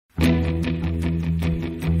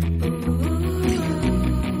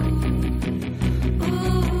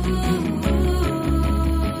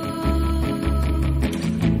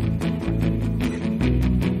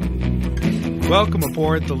Welcome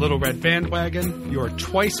aboard the Little Red Bandwagon, your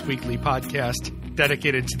twice-weekly podcast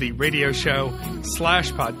dedicated to the radio show /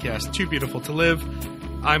 podcast Too Beautiful to Live.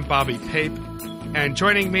 I'm Bobby Pape, and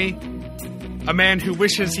joining me, a man who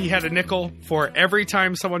wishes he had a nickel for every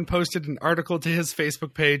time someone posted an article to his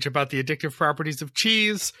Facebook page about the addictive properties of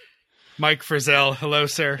cheese, Mike Frizzell. Hello,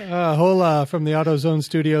 sir. Hola from the AutoZone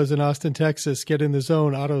studios in Austin, Texas. Get in the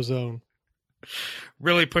zone, AutoZone.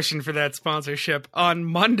 Really pushing for that sponsorship. On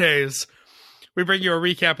Mondays, we bring you a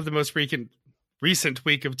recap of the most recent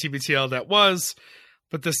week of TBTL that was,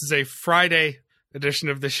 but this is a Friday edition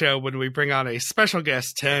of the show when we bring on a special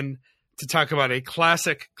guest, 10, to talk about a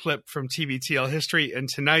classic clip from TBTL history. And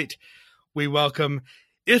tonight, we welcome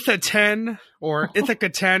Itha 10 or Ithaca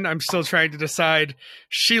 10. I'm still trying to decide.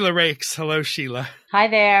 Sheila Rakes. Hello, Sheila. Hi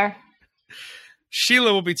there.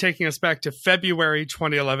 Sheila will be taking us back to February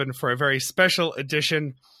 2011 for a very special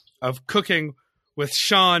edition of Cooking with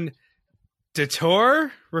Sean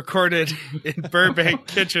Detour, recorded in Burbank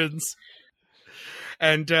Kitchens.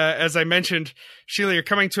 And as I mentioned, Sheila, you're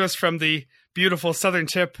coming to us from the beautiful southern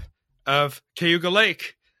tip of Cayuga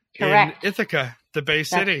Lake. Correct. In Ithaca, the Bay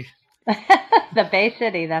City. The Bay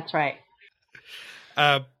City, that's right.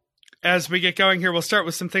 As we get going here, we'll start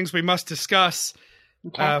with some things we must discuss,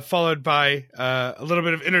 followed by a little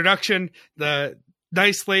bit of introduction. The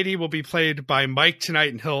nice lady will be played by Mike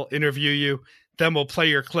tonight, and he'll interview you. Then we'll play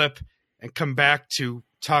your clip and come back to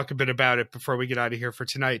talk a bit about it before we get out of here for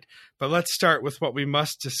tonight. But let's start with what we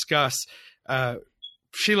must discuss.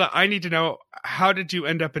 Sheila, I need to know, how did you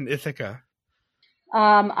end up in Ithaca?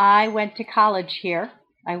 I went to college here.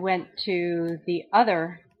 I went to the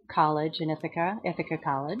other college in Ithaca, Ithaca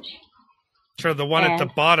College. Sure, the one at the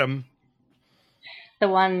bottom. The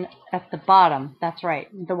one at the bottom, that's right.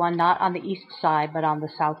 The one not on the east side, but on the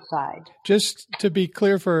south side. Just to be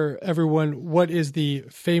clear for everyone, what is the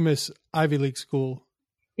famous Ivy League school?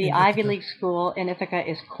 The Ivy League school in Ithaca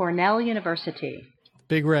is Cornell University.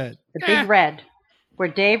 Big Red. The Big Red, where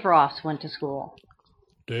Dave Ross went to school.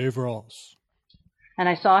 Dave Ross. And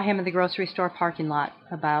I saw him in the grocery store parking lot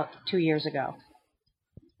about 2 years ago.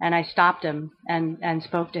 And I stopped him and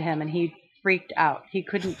spoke to him, and he freaked out. He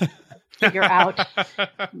couldn't figure out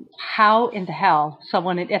how in the hell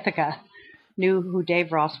someone in Ithaca knew who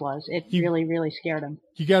Dave Ross was. It really, really scared him.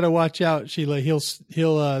 You got to watch out, Sheila.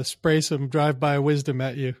 He'll spray some drive-by wisdom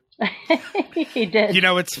at you. He did. You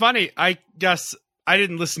know, it's funny. I guess I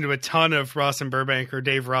didn't listen to a ton of Ross and Burbank or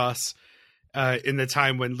Dave Ross in the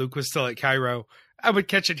time when Luke was still at Cairo. I would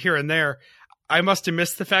catch it here and there. I must have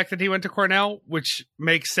missed the fact that he went to Cornell, which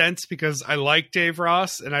makes sense because I like Dave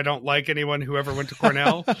Ross and I don't like anyone who ever went to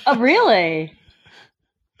Cornell. Oh, really?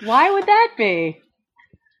 Why would that be?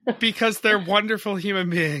 Because they're wonderful human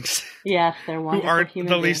beings. Yes, they're wonderful who aren't human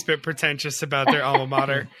the beings. least bit pretentious about their alma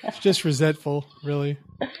mater. Just resentful, really.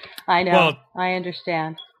 I know. Well, I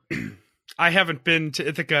understand. I haven't been to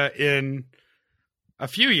Ithaca in a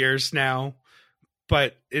few years now,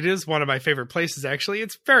 but it is one of my favorite places, actually.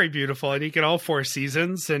 It's very beautiful, and you get all four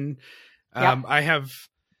seasons. And I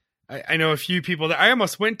know a few people that I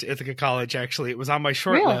almost went to Ithaca College, actually. It was on my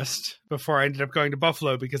short list before I ended up going to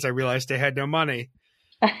Buffalo because I realized I had no money.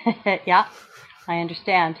 Yeah, I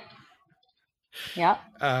understand. Yeah.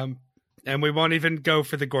 And we won't even go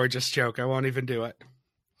for the gorgeous joke. I won't even do it.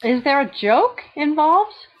 Is there a joke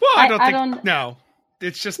involved? Well, I don't think. No,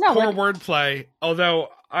 it's just poor wordplay. Although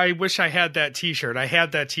I wish I had that T-shirt. I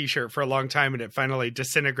had that T-shirt for a long time, and it finally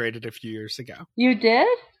disintegrated a few years ago. You did?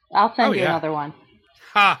 I'll send you another one.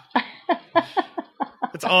 Ha!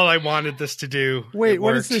 That's all I wanted this to do. Wait,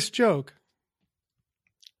 what is this joke?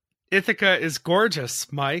 Ithaca is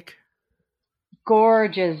gorgeous, Mike.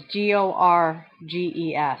 Gorgeous.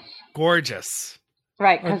 Gorges. Gorgeous.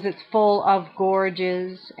 Right, because it's full of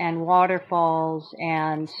gorges and waterfalls,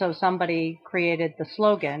 and so somebody created the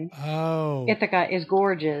slogan, Ithaca is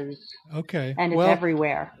gorgeous. Okay. And it's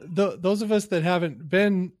everywhere. Those of us that haven't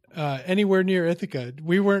been anywhere near Ithaca,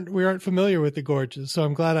 we aren't familiar with the gorges, so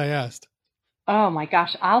I'm glad I asked. Oh my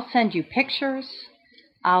gosh, I'll send you pictures.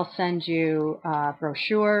 I'll send you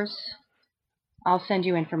brochures. I'll send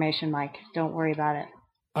you information, Mike. Don't worry about it.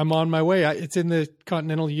 I'm on my way. It's in the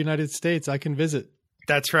continental United States. I can visit.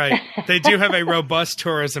 That's right. They do have a robust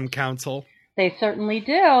tourism council. They certainly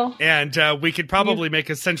do. And we could probably make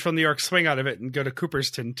a Central New York swing out of it and go to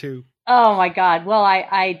Cooperston, too. Oh, my God. Well,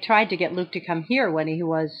 I tried to get Luke to come here when he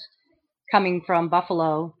was coming from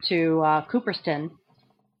Buffalo to Cooperston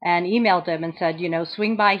and emailed him and said,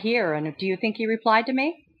 swing by here. And do you think he replied to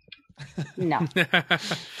me? No.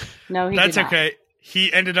 No, he did not. That's okay.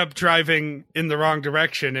 he ended up driving in the wrong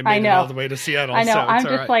direction and I made it know. all the way to Seattle. I know. So I'm it's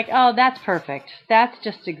all just right. like, oh, that's perfect. That's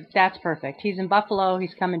perfect. He's in Buffalo.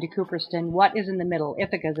 He's coming to Cooperston. What is in the middle?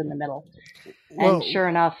 Ithaca's in the middle. And Well- sure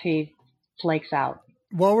enough, he flakes out.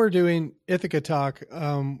 While we're doing Ithaca talk,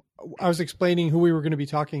 I was explaining who we were going to be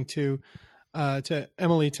talking to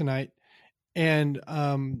Emily tonight, and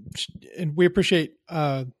we appreciate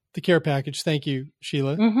the care package. Thank you,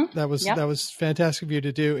 Sheila. Mhm. That was Yep. that was fantastic of you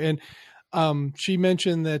to do. And she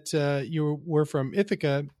mentioned that you were from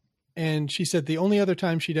Ithaca, and she said the only other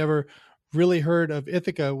time she'd ever really heard of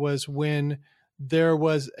Ithaca was when there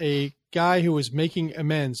was a guy who was making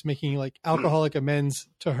like alcoholic amends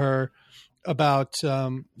to her about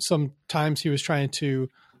some times he was trying to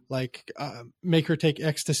make her take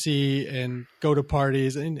ecstasy and go to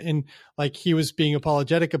parties, and like he was being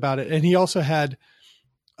apologetic about it. And he also had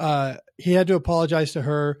to apologize to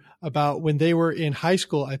her about when they were in high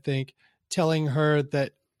school, I think, telling her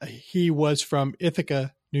that he was from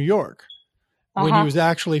Ithaca, New York, when he was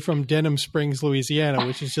actually from Denham Springs, Louisiana,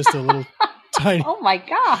 which is just a little tiny, Oh my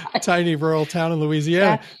God. tiny rural town in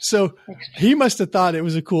Louisiana. That's So he must have thought it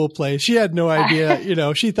was a cool place. She had no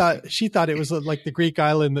idea, she thought it was like the Greek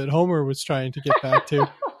island that Homer was trying to get back to.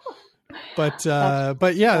 But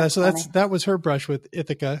yeah, that was her brush with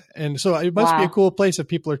Ithaca. And so it must be a cool place if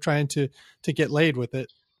people are trying to get laid with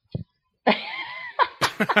it.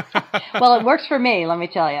 Well, it works for me, let me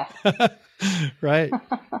tell you. Right.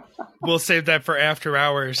 We'll save that for after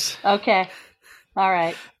hours. Okay. All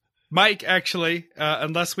right. Mike, actually,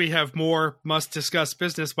 unless we have more must discuss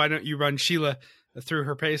business, why don't you run Sheila through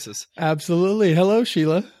her paces? Absolutely. Hello,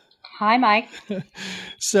 Sheila. Hi, Mike.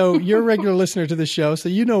 So you're a regular listener to the show, so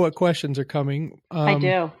you know what questions are coming. I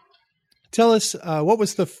do. Tell us, what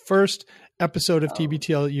was the first episode of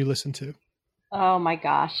TBTL you listened to? Oh my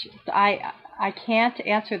gosh. I can't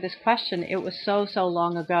answer this question. It was so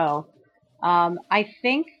long ago. I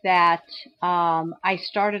think that I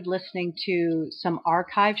started listening to some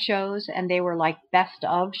archive shows, and they were like best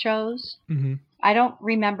of shows. Mm-hmm. I don't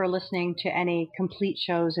remember listening to any complete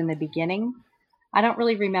shows in the beginning. I don't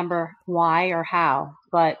really remember why or how,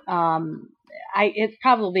 but it's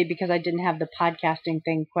probably because I didn't have the podcasting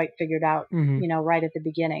thing quite figured out, right at the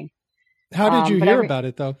beginning. How did you hear about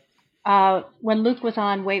it, though? When Luke was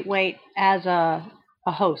on Wait as a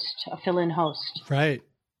host, a fill-in host. Right.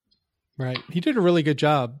 He did a really good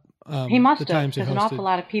job. He must have, because an awful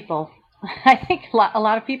lot of people, I think a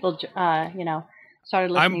lot of people,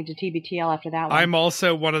 started listening to TBTL after that one. I'm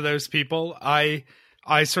also one of those people. I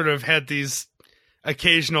sort of had these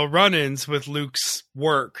occasional run-ins with Luke's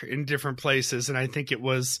work in different places, and I think it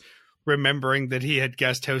was remembering that he had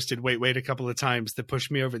guest hosted Wait a couple of times that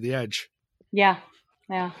pushed me over the edge. Yeah.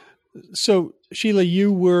 So, Sheila,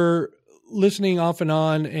 you were listening off and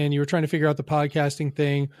on, and you were trying to figure out the podcasting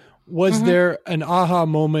thing. Was there an aha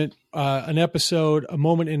moment, a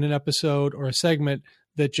moment in an episode or a segment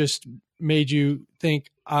that just made you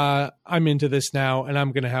think, I'm into this now and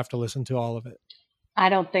I'm going to have to listen to all of it? I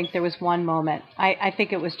don't think there was one moment. I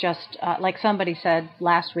think it was just like somebody said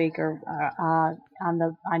last week or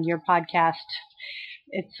on your podcast,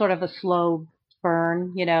 it's sort of a slow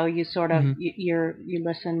burn. You sort of you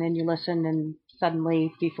listen and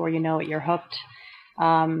suddenly before you know it, you're hooked.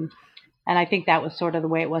 And I think that was sort of the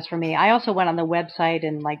way it was for me. I also went on the website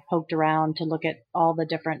and poked around to look at all the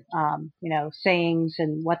different sayings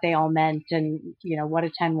and what they all meant, and what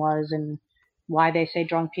a 10 was and why they say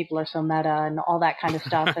drunk people are so meta and all that kind of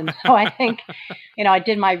stuff. And so I think, I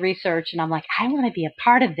did my research and I'm like, I want to be a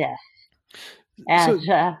part of this. And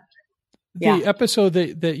the episode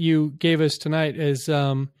that you gave us tonight is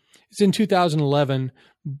it's in 2011,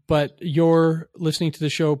 but your listening to the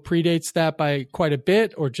show predates that by quite a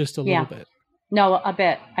bit or just a little bit? No, a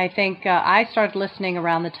bit. I think I started listening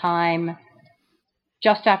around the time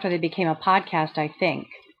just after they became a podcast, I think.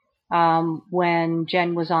 When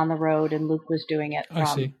Jen was on the road and Luke was doing it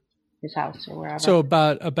from his house or wherever. So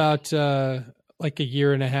about like a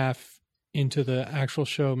year and a half into the actual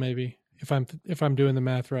show, maybe, if I'm doing the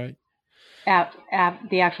math right. At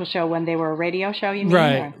the actual show when they were a radio show, you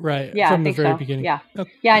mean? Right. Yeah, from I think the very so. beginning. Yeah.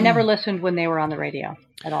 Okay. Yeah, I never listened when they were on the radio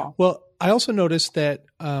at all. Well, I also noticed that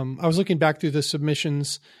I was looking back through the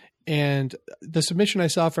submissions, and the submission I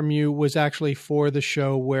saw from you was actually for the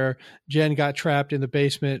show where Jen got trapped in the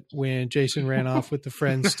basement when Jason ran off with the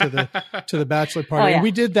friends to the bachelor party. Oh, yeah. And we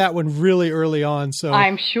did that one really early on. So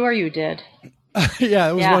I'm sure you did. yeah,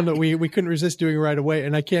 it was one that we couldn't resist doing right away.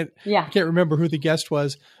 And I can't remember who the guest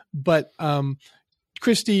was, but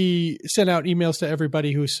Christy sent out emails to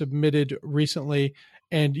everybody who submitted recently,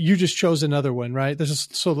 and you just chose another one, right? This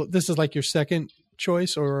is like your second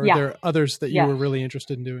choice, or are Yeah. there others that you Yes. were really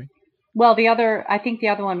interested in doing? Well, I think the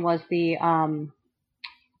other one was the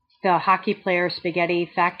hockey player spaghetti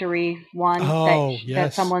factory one Oh, that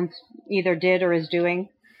yes. someone's either did or is doing.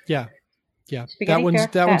 Yeah. Yeah. Spaghetti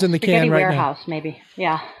That one's in the Spaghetti can right Warehouse, maybe.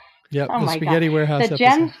 Yeah. now. Yep. Oh the my Spaghetti God. Warehouse The episode.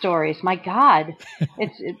 Jen stories, my God.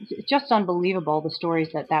 It's just unbelievable, the stories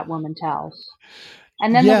that woman tells.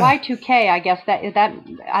 And then Yeah. the Y2K, I guess that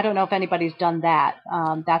I don't know if anybody's done that.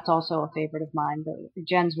 That's also a favorite of mine, the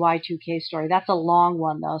Jen's Y2K story. That's a long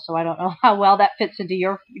one though, so I don't know how well that fits into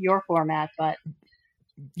your format, but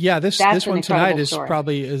Yeah, this That's an one tonight incredible is story.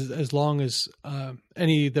 probably as long as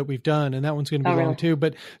any that we've done, and that one's going to be Oh, long really? too.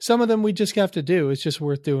 But some of them we just have to do. It's just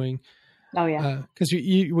worth doing oh yeah. because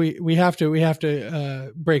we have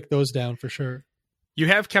to break those down for sure. You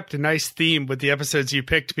have kept a nice theme with the episodes you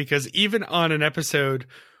picked, because even on an episode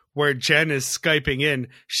where Jen is Skyping in,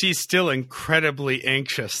 she's still incredibly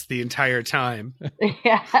anxious the entire time.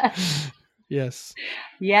 Yes. Yes.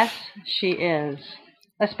 Yes, she is.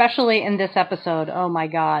 Especially in this episode. Oh my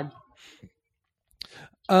God.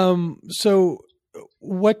 So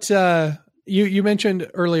what you mentioned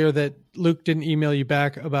earlier that Luke didn't email you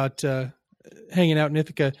back about hanging out in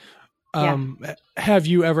Ithaca. Have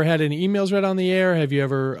you ever had any emails read on the air? Have you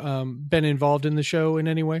ever been involved in the show in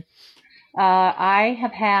any way? I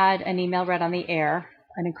have had an email read on the air,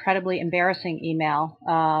 an incredibly embarrassing email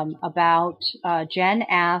about Jen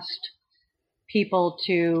asked people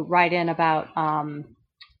to write in about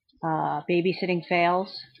babysitting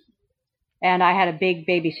fails, and I had a big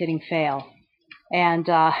babysitting fail, and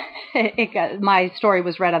my story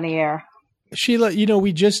was read on the air. Sheila,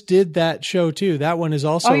 we just did that show too. That one is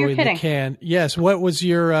also you're in kidding. the can. Yes. What was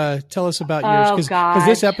your? Tell us about yours, because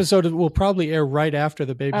this episode will probably air right after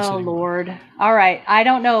the babysitting. Oh Lord! All right, I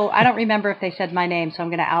don't know. I don't remember if they said my name, so I'm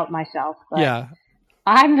going to out myself. But Yeah.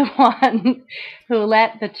 I'm the one who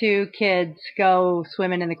let the two kids go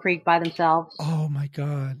swimming in the creek by themselves. Oh my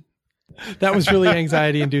God. That was really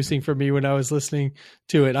anxiety inducing for me when I was listening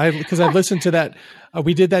to it. Because I've listened to that.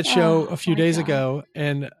 We did that show a few days ago,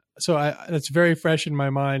 and so that's very fresh in my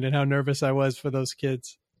mind, and how nervous I was for those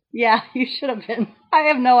kids. Yeah, you should have been. I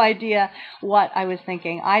have no idea what I was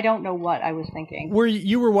thinking. I don't know what I was thinking.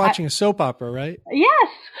 You were watching a soap opera, right? Yes.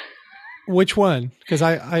 Which one? Because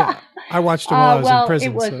I watched them while I was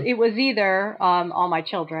in prison. It was either All My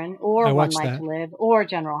Children or One watched Life that. to Live or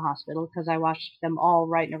General Hospital, because I watched them all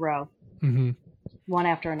right in a row, Mm-hmm. one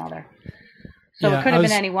after another. So Yeah, it could have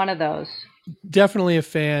been any one of those. Definitely a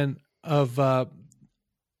fan of One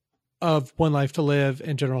Life to Live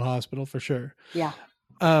and General Hospital for sure. Yeah.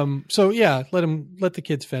 So yeah, let the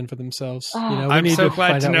kids fend for themselves. Oh. We I'm need so to glad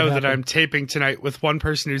find to out know what that happened. I'm taping tonight with one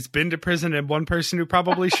person who's been to prison and one person who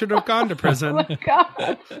probably should have gone to prison. Oh my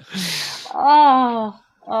God. Oh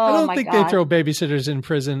I don't my think God. they throw babysitters in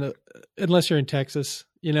prison unless you're in Texas.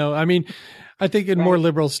 I mean, I think in more Right.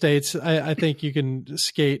 liberal states, I think you can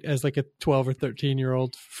skate as like a 12 or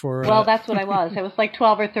 13-year-old for. Well, that's what I was. I was like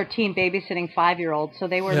 12 or 13 babysitting 5-year-olds. So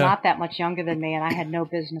they were Yeah. not that much younger than me, and I had no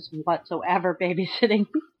business whatsoever babysitting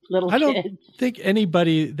little I don't kids. think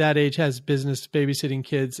anybody that age has business babysitting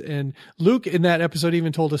kids. And Luke in that episode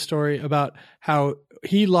even told a story about how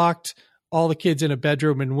he locked all the kids in a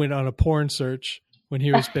bedroom and went on a porn search when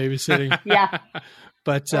he was babysitting. Yeah,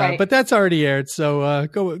 But Right. but that's already aired, so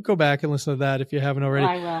go back and listen to that if you haven't already.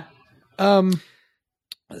 I will.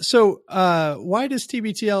 So why does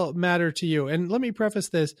TBTL matter to you? And let me preface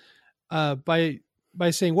this by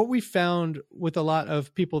saying what we found with a lot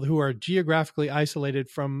of people who are geographically isolated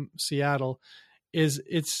from Seattle is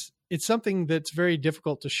it's something that's very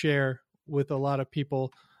difficult to share with a lot of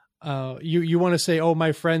people. You want to say, oh,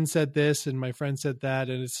 my friend said this and my friend said that,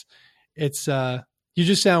 and it's you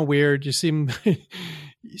just sound weird. You seem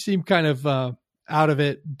kind of out of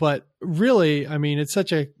it, but really, I mean, it's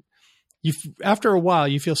such after a while,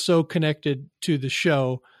 you feel so connected to the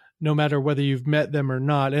show, no matter whether you've met them or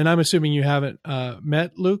not. And I'm assuming you haven't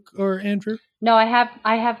met Luke or Andrew. No, I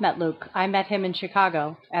have met Luke. I met him in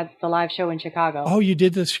Chicago at the live show in Chicago. Oh, you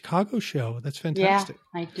did the Chicago show. That's fantastic.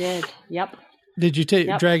 Yeah, I did. Yep. Did you take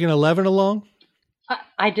Dragon 11 along?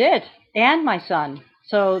 I did. And my son.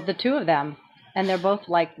 So the two of them. And they're both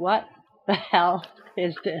like, what the hell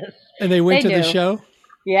is this? And they went to the knew. show?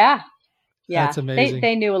 Yeah. Yeah. That's amazing.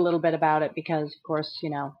 They knew a little bit about it because, of course,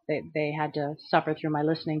 they had to suffer through my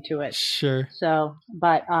listening to it. Sure. So,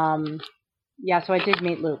 but, yeah, so I did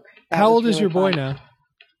meet Luke. That How was old is really your boy fun.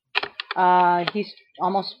 now? He's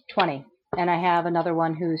almost 20. And I have another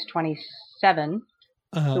one who's 27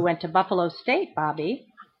 Uh-huh. who went to Buffalo State, Bobby.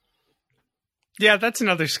 Yeah, that's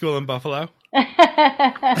another school in Buffalo.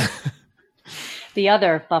 The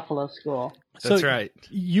other Buffalo school. That's right.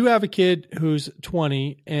 You have a kid who's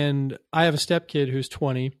 20, and I have a stepkid who's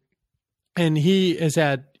 20, and he has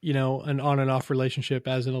had, an on and off relationship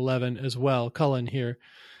as an 11 as well, Cullen here.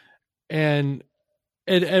 And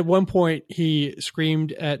at one point he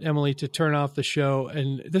screamed at Emily to turn off the show.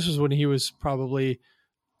 And this was when he was probably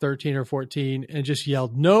 13 or 14 and just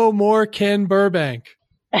yelled, "No more Ken Burbank."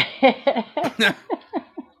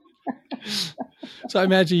 So I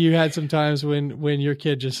imagine you had some times when your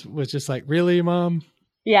kid was just like, "Really, Mom?"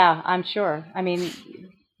 Yeah, I'm sure. I mean,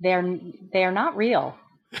 they're not real.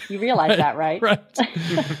 You realize that, right? Right.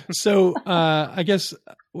 So I guess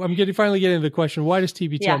I'm finally getting to the question: why does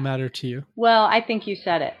TBTL matter to you? Well, I think you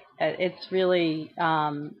said it. It's really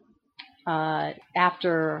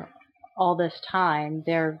after all this time,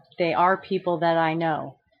 they are people that I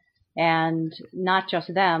know, and not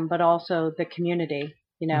just them, but also the community.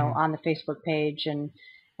 On the Facebook page, and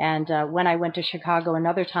when I went to Chicago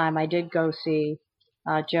another time, I did go see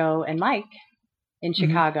Joe and Mike in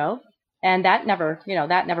Chicago, and that never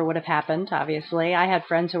would have happened. Obviously, I had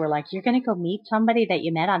friends who were like, "You're going to go meet somebody that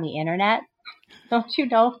you met on the internet? Don't you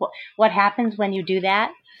know what happens when you do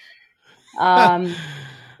that?"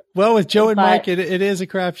 Well, with Joe and Mike, it is a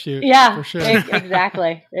crapshoot. Yeah, for sure.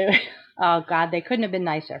 Exactly. Oh God, they couldn't have been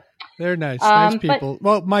nicer. They're nice people.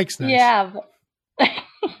 Well, Mike's nice. Yeah.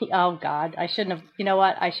 Oh God, I shouldn't have. You know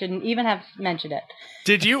what? I shouldn't even have mentioned it.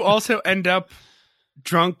 Did you also end up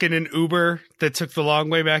drunk in an Uber that took the long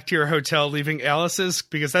way back to your hotel, leaving Alice's?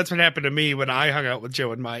 Because that's what happened to me when I hung out with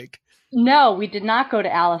Joe and Mike. No, we did not go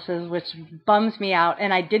to Alice's, which bums me out.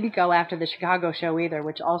 And I didn't go after the Chicago show either,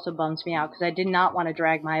 which also bums me out because I did not want to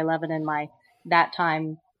drag my 11 and my, that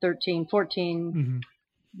time, 13,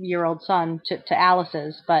 14-year-old son to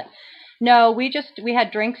Alice's. But no, we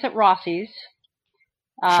had drinks at Rossi's.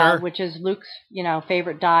 Sure. Which is Luke's,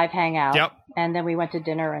 favorite dive hangout. Yep. And then we went to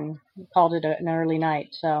dinner and called it an early night.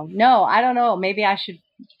 So no, I don't know. Maybe I should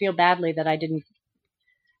feel badly that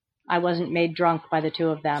I wasn't made drunk by the two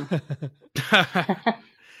of them.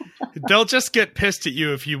 They'll just get pissed at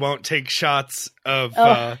you if you won't take shots of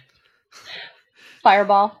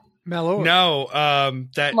Fireball. Malort. No,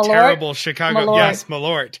 that Malort? terrible Chicago. Malort. Yes,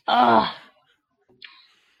 Malort. I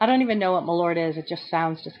don't even know what Malort is. It just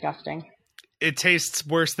sounds disgusting. It tastes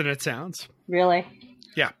worse than it sounds. Really?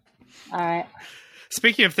 Yeah. All right.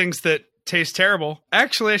 Speaking of things that taste terrible,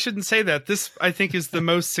 actually, I shouldn't say that. This, I think, is the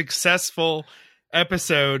most successful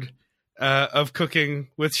episode of Cooking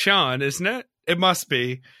with Sean, isn't it? It must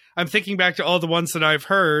be. I'm thinking back to all the ones that I've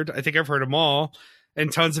heard. I think I've heard them all.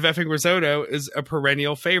 And Tons of Effing Risotto is a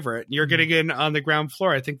perennial favorite. You're getting in on the ground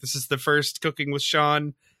floor. I think this is the first Cooking with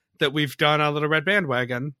Sean that we've done on Little Red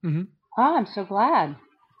Bandwagon. Mm-hmm. Oh, I'm so glad.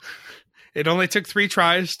 It only took 3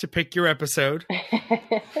 tries to pick your episode,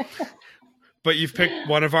 but you've picked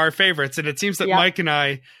one of our favorites. And it seems that Mike and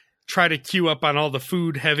I try to queue up on all the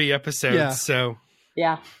food heavy episodes. Yeah. So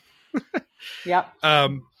yeah. Yep.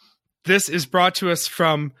 This is brought to us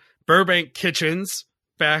from Burbank Kitchens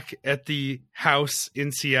back at the house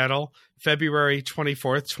in Seattle, February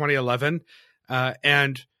 24th, 2011.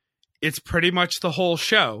 And it's pretty much the whole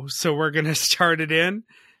show. So we're going to start it in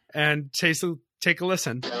and take a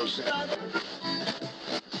listen.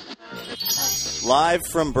 Live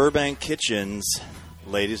from Burbank Kitchens,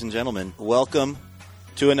 ladies and gentlemen, welcome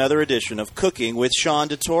to another edition of Cooking with Sean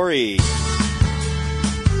DeTore.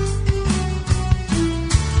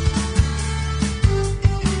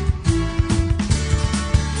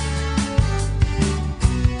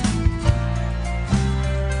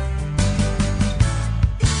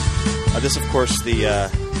 This, of course, the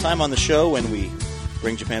time on the show when we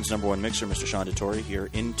bring Japan's #1 mixer, Mr. Sean DeTore, here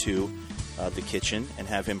into the kitchen and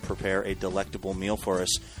have him prepare a delectable meal for us.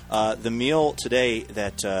 The meal today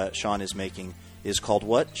that Sean is making is called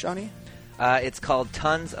what, Shawnee? It's called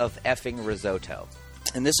Tons of Effing Risotto.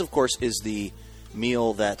 And this, of course, is the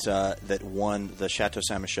meal that won the Chateau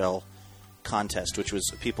Saint Michel contest, which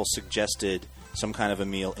was people suggested some kind of a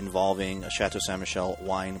meal involving a Chateau Saint Michel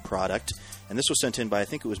wine product. And this was sent in by, I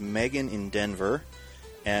think it was Megan in Denver.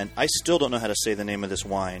 And I still don't know how to say the name of this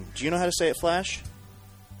wine. Do you know how to say it, Flash?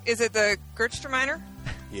 Is it the Gewürztraminer?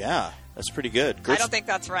 Yeah, that's pretty good. I don't think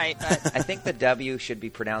that's right. But I think the W should be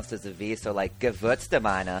pronounced as a V, so like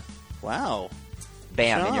Gewürztraminer. Wow.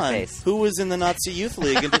 Bam, Sean, in your face. Who was in the Nazi Youth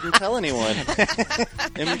League and didn't tell anyone?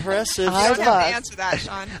 Impressive. you don't have to answer that,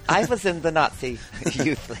 Sean. I was in the Nazi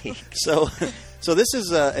Youth League. So this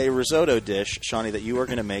is a risotto dish, Shawnee, that you are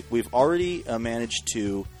going to make. We've already managed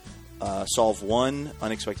to solve one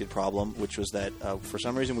unexpected problem, which was that for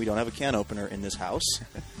some reason we don't have a can opener in this house.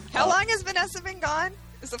 How long has Vanessa been gone?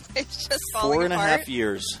 Is the place just falling 4.5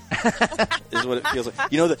 years is what it feels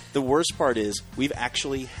like. You know, the worst part is we've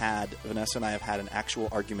actually had, Vanessa and I have had an actual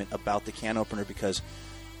argument about the can opener because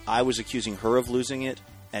I was accusing her of losing it,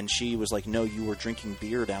 and she was like, no, you were drinking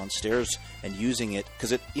beer downstairs and using it.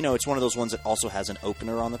 Because, it's one of those ones that also has an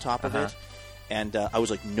opener on the top of it. And I was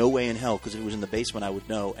like, no way in hell, because if it was in the basement, I would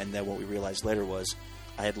know. And then what we realized later was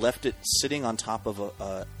I had left it sitting on top of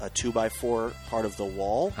a 2x4 part of the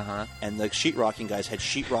wall, and the sheetrocking guys had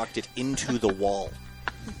sheetrocked it into the wall.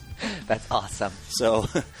 That's awesome. So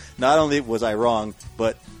not only was I wrong,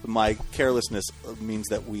 but my carelessness means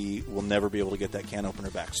that we will never be able to get that can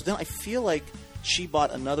opener back. So then I feel like she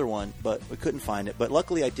bought another one, but we couldn't find it. But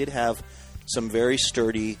luckily I did have some very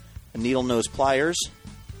sturdy needle nose pliers,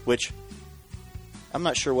 which I'm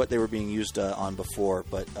not sure what they were being used on before,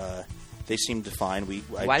 but they seemed fine.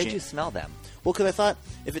 Why did you smell them? Well, because I thought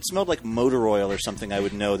if it smelled like motor oil or something, I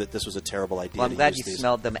would know that this was a terrible idea. Well, I'm glad you these.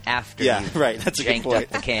 smelled them after Yeah, you right. That's a good janked point. up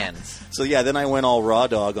the cans. So, yeah, then I went all raw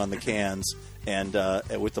dog on the cans and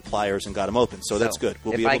with the pliers and got them open. So that's good.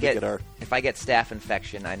 We'll be able to get our... If I get staph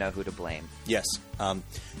infection, I know who to blame. Yes.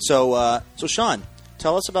 So, Sean,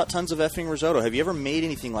 tell us about Tons of Effing Risotto. Have you ever made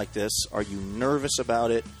anything like this? Are you nervous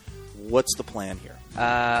about it? What's the plan here?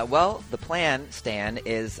 Well, the plan, Stan,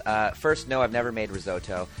 is first, no, I've never made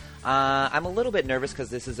risotto. I'm a little bit nervous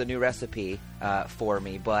because this is a new recipe for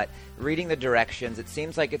me, but reading the directions, it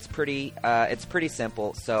seems like it's pretty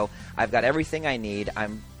simple. So I've got everything I need.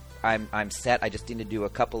 I'm set. I just need to do a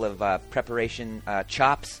couple of preparation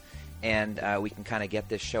chops, and we can kind of get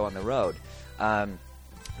this show on the road.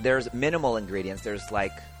 There's minimal ingredients. There's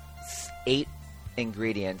like 8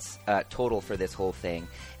 ingredients total for this whole thing,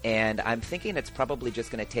 and I'm thinking it's probably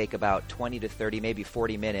just going to take about 20 to 30, maybe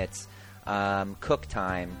 40 minutes cook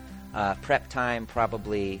time. Prep time,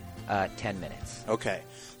 probably 10 minutes. Okay.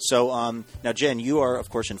 So now, Jen, you are, of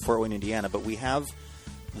course, in Fort Wayne, Indiana, but we have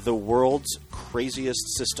the world's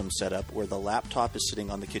craziest system set up where the laptop is sitting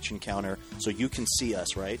on the kitchen counter so you can see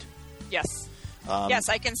us, right? Yes. Yes,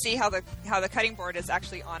 I can see how the cutting board is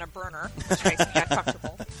actually on a burner, which makes me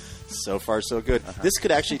uncomfortable. So far, so good. This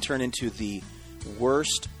could actually turn into the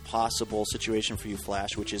worst possible situation for you,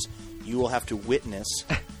 Flash, which is you will have to witness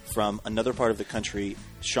from another part of the country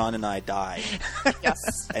Sean and I die. Yes.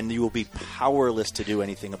 And you will be powerless to do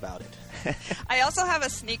anything about it. I also have a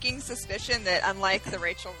sneaking suspicion that, unlike the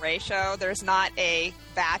Rachel Ray show, there's not a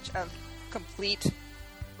batch of complete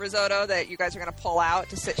risotto that you guys are going to pull out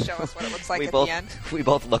to show us what it looks like the end. We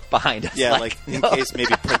both look behind us. Yeah, like in case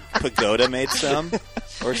maybe Pagoda made some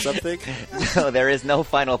or something. No, there is no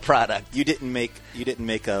final product. You didn't make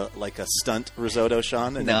a stunt risotto,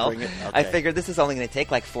 Sean, and no. then bring it? Okay. I figured this is only going to take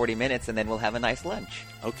like 40 minutes, and then we'll have a nice lunch.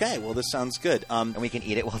 Okay, well this sounds good. And we can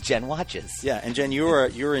eat it while Jen watches. Yeah, and Jen,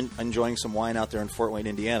 you're enjoying some wine out there in Fort Wayne,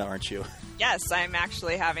 Indiana, aren't you? Yes, I'm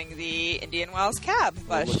actually having the Indian Wells Cab.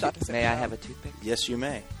 May I have a toothpick? Yes, you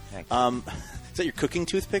may. Thanks. Is that your cooking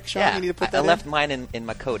toothpick, Sean? Yeah, you need to put that I in? left mine in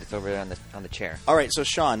my coat. It's over there on the chair. All right, so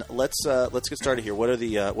Sean, let's get started here. What are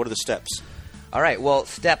the steps? All right. Well,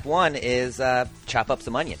 step 1 is chop up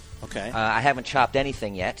some onion. Okay. I haven't chopped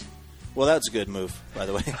anything yet. Well, that's a good move, by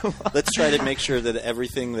the way. Let's try to make sure that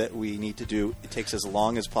everything that we need to do it takes as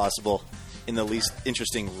long as possible in the least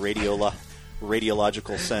interesting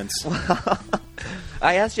radiological sense.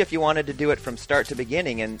 I asked you if you wanted to do it from start to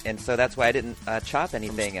beginning, and so that's why I didn't chop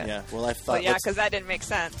anything. Yeah, well, I thought... Well, because that didn't make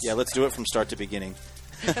sense. Yeah, let's do it from start to beginning.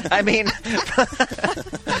 I mean,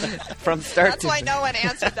 from start That's to... why no one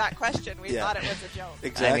answered that question. We thought it was a joke.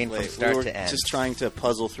 Exactly. I mean, from start we were to end. just trying to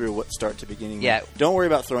puzzle through what start to beginning Yeah. meant. Don't worry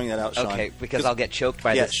about throwing that out, Sean. Okay, because I'll get choked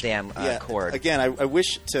by this damn cord. Again, I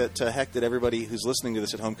wish to heck that everybody who's listening to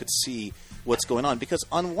this at home could see what's going on, because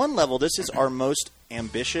on one level, this is our most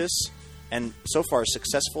ambitious and so far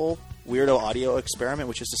successful weirdo audio experiment,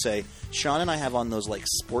 which is to say, Sean and I have on those like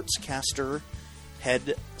Sportscaster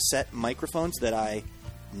headset microphones that I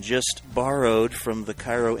just borrowed from the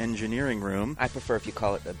Cairo engineering room. I prefer if you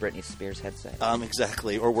call it the Britney Spears headset.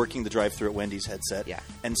 Exactly, or working the drive-thru at Wendy's headset. Yeah.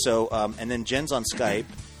 And so, and then Jen's on Skype,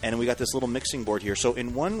 and we got this little mixing board here. So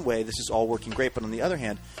in one way, this is all working great, but on the other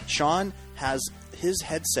hand, Sean has his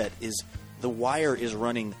headset the wire is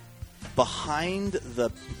running behind the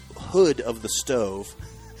hood of the stove.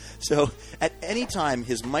 So at any time,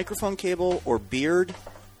 his microphone cable or beard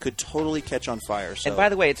could totally catch on fire. So. And by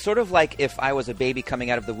the way, it's sort of like if I was a baby coming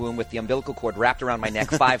out of the womb with the umbilical cord wrapped around my neck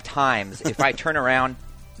 5 times. If I turn around,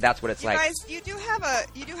 that's what it's like. Guys, you do have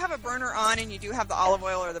a burner on, and you do have the olive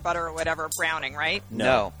oil or the butter or whatever browning, right?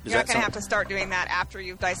 No. You're not going to have to start doing that after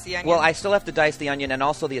you've diced the onion. Well, I still have to dice the onion and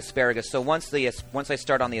also the asparagus. So once I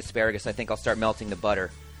start on the asparagus, I think I'll start melting the butter.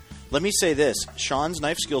 Let me say this. Sean's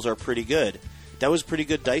knife skills are pretty good. That was pretty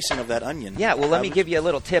good dicing of that onion. Yeah, well, let me give you a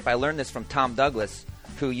little tip. I learned this from Tom Douglas,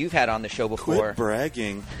 who you've had on the show before. Quit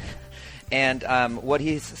bragging. And what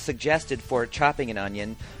he's suggested for chopping an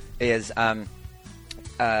onion is, so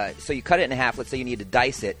you cut it in half. Let's say you need to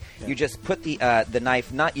dice it. Yeah. You just put the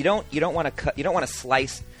knife. You don't want to cut. You don't want to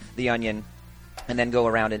slice the onion and then go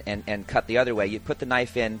around and cut the other way. You put the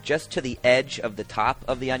knife in just to the edge of the top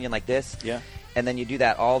of the onion like this. Yeah. And then you do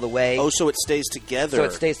that all the way. Oh, so it stays together. So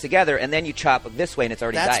it stays together, and then you chop this way, and it's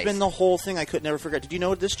already diced. That's been the whole thing I could never forget. Did you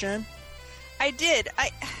know this, Jen? I did.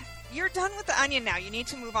 You're done with the onion now. You need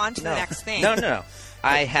to move on to the next thing. No.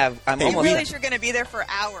 I'm almost. Realize you're going to be there for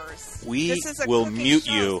hours. We this is a will cooking mute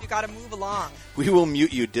show, you. So you got to move along. We will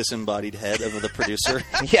mute you, disembodied head of the producer.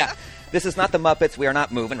 Yeah. This is not the Muppets. We are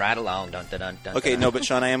not moving right along. Dun, dun, dun, dun, okay, dun. no, but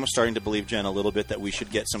Sean, I am starting to believe Jen a little bit that we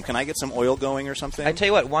should get some. Can I get some oil going or something? I tell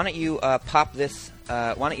you what. Why don't you pop this?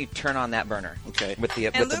 Why don't you turn on that burner? Okay. With the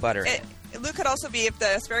Luke, the butter. Luke could also be, if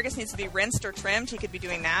the asparagus needs to be rinsed or trimmed, he could be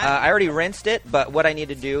doing that. I already rinsed it, but what I need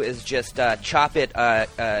to do is just chop it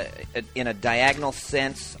in a diagonal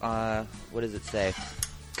sense. What does it say?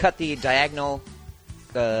 Cut the diagonal.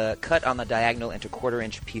 Cut on the diagonal into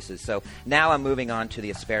quarter-inch pieces. So now I'm moving on to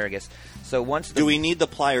the asparagus. So once do we need the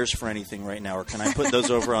pliers for anything right now, or can I put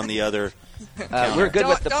those over on the other? We're good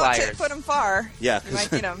with the pliers. Don't put them far. Yeah, you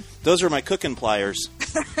might need them. Those are my cooking pliers.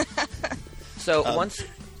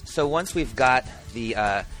 So once we've got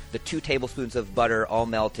the 2 tablespoons of butter all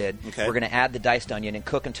melted, okay. We're going to add the diced onion and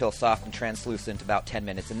cook until soft and translucent, about 10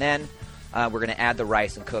 minutes, and then we're going to add the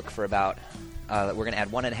rice and cook for about. We're going to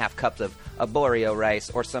add 1.5 cups of Borio rice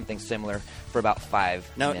or something similar for about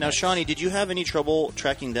 5 minutes. Now, Shawnee, did you have any trouble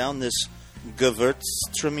tracking down this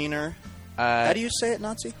Gewürztraminer? How do you say it,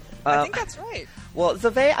 Nazi? I think that's right. Well,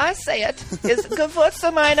 the way I say it is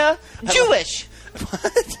Gewürztraminer Jewish.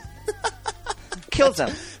 What? Kills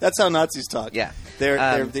them. That's how Nazis talk. Yeah.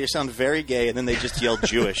 They sound very gay, and then they just yell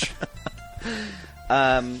Jewish.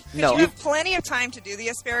 No. You have plenty of time to do the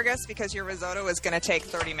asparagus because your risotto is going to take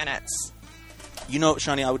 30 minutes. You know,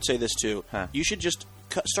 Shawnee, I would say this too. Huh. You should just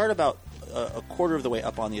start about a quarter of the way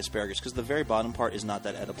up on the asparagus because the very bottom part is not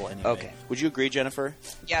that edible anyway. Okay. Would you agree, Jennifer?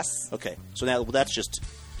 Yes. Okay. So now that's just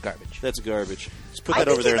garbage. That's garbage. Just put that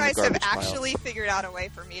over there in the garbage pile. I think you guys have actually figured out a way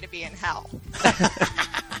for me to be in hell.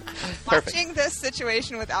 Perfect. Watching this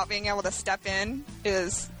situation without being able to step in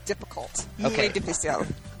is difficult. Okay. Muy difícil.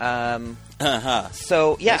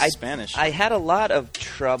 So yeah, Nice Spanish. I had a lot of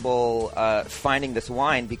trouble finding this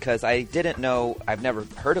wine because I didn't know. I've never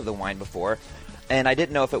heard of the wine before, and I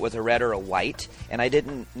didn't know if it was a red or a white, and I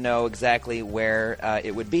didn't know exactly where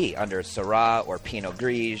it would be under Syrah or Pinot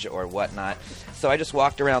Gris or whatnot. So I just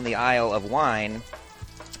walked around the aisle of wine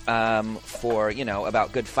for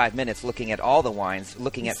about good 5 minutes, looking at all the wines,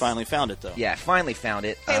 You finally found it though. Yeah, finally found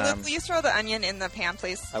it. Hey, Luke, will you throw the onion in the pan,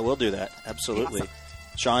 please? I will do that. Absolutely. Awesome.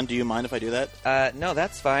 Sean, do you mind if I do that? No,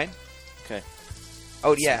 that's fine. Okay.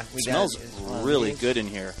 Oh yeah, It smells really good in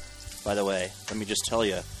here, by the way. Let me just tell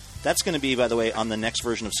you. That's going to be, by the way, on the next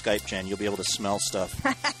version of Skype, Jen. You'll be able to smell stuff.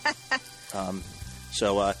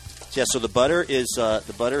 So the butter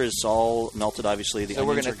is all melted. Obviously, the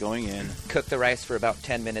onions are going in. Cook the rice for about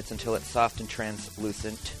 10 minutes until it's soft and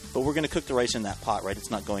translucent. But we're going to cook the rice in that pot, right?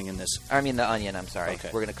 It's not going in this. I mean the onion. I'm sorry. Okay.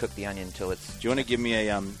 We're going to cook the onion until it's. Do you want to give me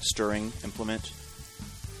a stirring implement?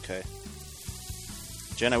 Okay.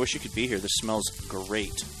 Jen, I wish you could be here. This smells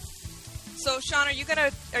great. So, Sean, are you going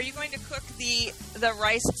to cook the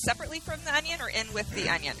rice separately from the onion or in with the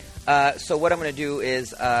onion? So what I'm going to do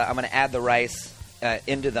is I'm going to add the rice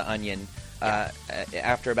into the onion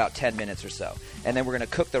after about 10 minutes or so. And then we're going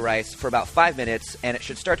to cook the rice for about 5 minutes, and it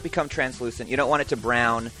should start to become translucent. You don't want it to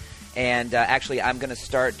brown. And actually, I'm going to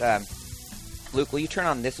start... Luke, will you turn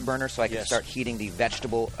on this burner so I can start heating the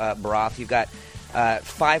vegetable broth? You've got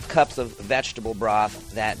 5 cups of vegetable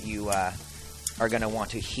broth that you are going to want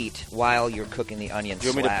to heat while you're cooking the onion. Do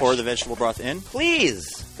you want me to pour the vegetable broth in?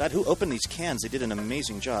 Please! God, who opened these cans? They did an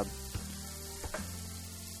amazing job.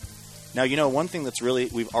 Now, one thing that's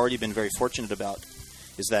we've already been very fortunate about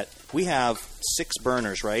is that we have 6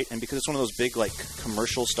 burners, right? And because it's one of those big,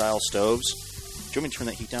 commercial-style stoves, do you want me to turn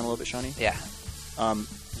that heat down a little bit, Shawnee? Yeah.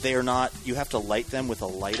 They are not, you have to light them with a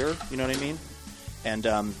lighter, you know what I mean? And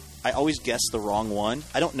I always guess the wrong one.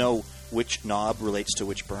 I don't know which knob relates to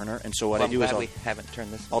which burner, and so what I do is we haven't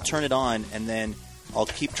turned this. I'll turn it on, and then I'll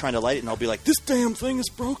keep trying to light it, and I'll be like, this damn thing is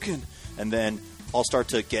broken, and then I'll start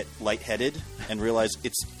to get lightheaded and realize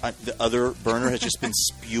it's the other burner has just been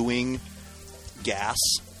spewing gas,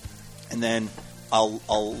 and then I'll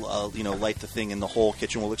light the thing, and the whole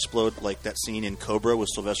kitchen will explode, like that scene in Cobra with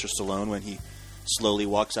Sylvester Stallone when he slowly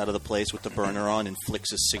walks out of the place with the burner on and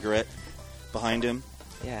flicks his cigarette behind him.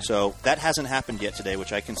 Yeah. So that hasn't happened yet today,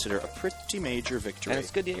 which I consider a pretty major victory. And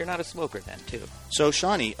it's good that you're not a smoker then, too. So,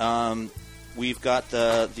 Shawnee, we've got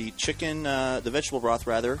the chicken, the vegetable broth,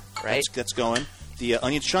 rather. Right. That's going. The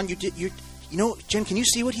onions. Sean, Jen, can you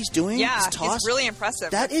see what he's doing? Yeah, he's really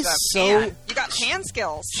impressive. That with is the so... pan. You got pan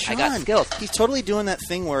skills. Sean, I got skills. He's totally doing that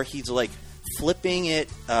thing where he's like flipping it,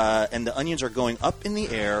 and the onions are going up in the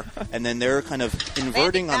air, and then they're kind of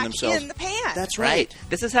inverting on themselves. In the pan. That's right.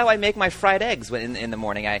 This is how I make my fried eggs in the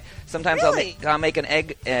morning. Sometimes Really? I'll make an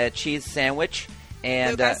egg cheese sandwich.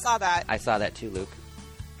 And Luke, I saw that. I saw that too, Luke.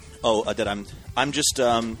 Oh, that I'm just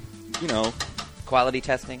Quality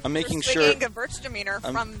testing. I'm making You're sure swinging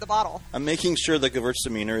Gewürztraminer from the bottle. I'm making sure the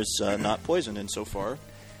Gewürztraminer is not poisoned, and so far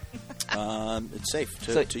it's safe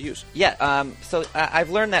to use. Yeah. So I've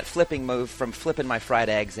learned that flipping move from flipping my fried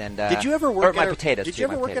eggs and Did you ever work or my at potatoes? Did you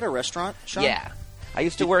ever work at a restaurant, Sean? Yeah. I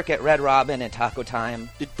used to work at Red Robin and Taco Time.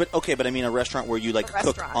 But I mean a restaurant where you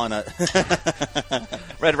cook on a.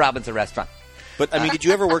 Red Robin's a restaurant. But I mean, did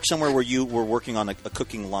you ever work somewhere where you were working on a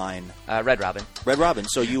cooking line? Red Robin. Red Robin.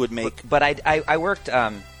 So you would make. But I worked.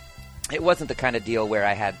 It wasn't the kind of deal where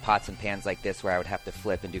I had pots and pans like this where I would have to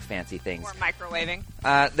flip and do fancy things. Or microwaving.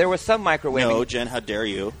 There was some microwaving. No, Jen, how dare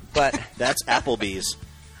you? But that's Applebee's.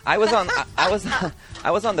 I was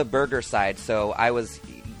on the burger side, so I was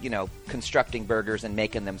constructing burgers and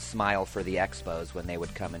making them smile for the expos when they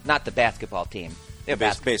would come in. Not the basketball team.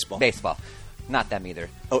 Baseball. Baseball. Not them either.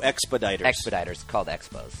 Oh, expediters. Expediters, called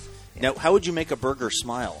expos. Yeah. Now, how would you make a burger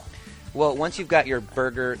smile? Well, once you've got your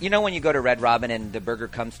burger, when you go to Red Robin and the burger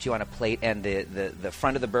comes to you on a plate and the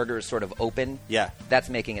front of the burger is sort of open? Yeah. That's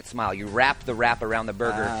making it smile. You wrap the wrap around the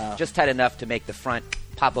burger just tight enough to make the front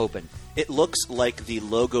pop open. It looks like the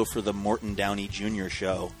logo for the Morton Downey Jr.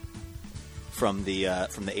 show from the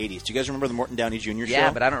 80s. Do you guys remember the Morton Downey Jr. show?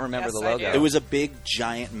 Yeah, but I don't remember the logo. I do. It was a big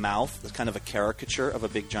giant mouth, kind of a caricature of a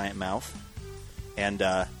big giant mouth, and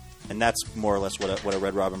that's more or less what a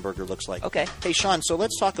Red Robin burger looks like. Okay. Hey, Sean, so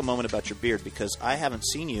let's talk a moment about your beard, because I haven't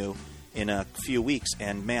seen you in a few weeks,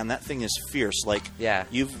 and man, that thing is fierce. Yeah.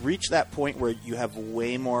 You've reached that point where you have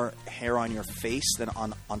way more hair on your face than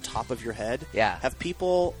on top of your head. Yeah. Have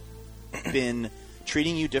people been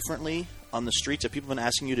treating you differently on the streets? Have people been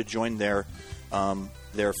asking you to join their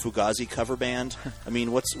Fugazi cover band? I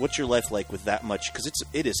mean, what's your life like with that much? Because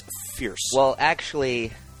it is fierce. Well,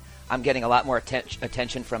 actually, I'm getting a lot more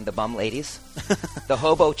attention from the bum ladies. The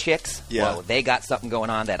hobo chicks. Yeah. Whoa, they got something going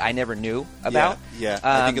on that I never knew about. Yeah.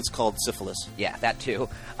 I think it's called syphilis. Yeah, that too.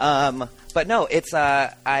 But no, it's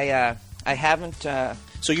I haven't.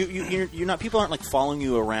 So you're not. People aren't following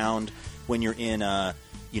you around when you're in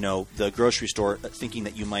the grocery store, thinking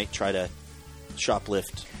that you might try to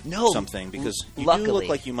shoplift something, because you do look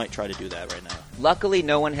like you might try to do that right now. Luckily,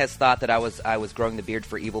 no one has thought that I was growing the beard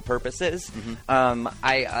for evil purposes. Mm-hmm.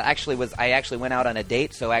 I actually went out on a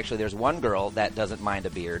date, so actually there's one girl that doesn't mind a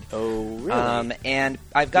beard. Oh, really? And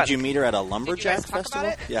I've got. Did you meet her at a lumberjack Did you guys talk festival?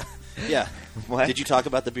 about it? Yeah. What? Did you talk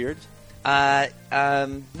about the beard?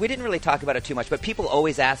 We didn't really talk about it too much, but people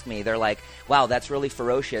always ask me. They're like, "Wow, that's really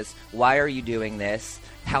ferocious. Why are you doing this?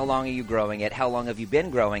 How long are you growing it? How long have you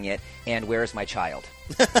been growing it? And where's my child?"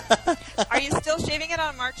 Are you still shaving it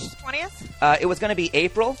on March 20th? It was going to be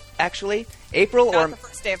April, actually. April Not or the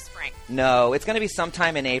first day of spring. no, it's going to be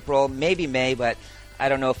sometime in April, maybe May, but I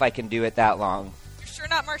don't know if I can do it that long. You're sure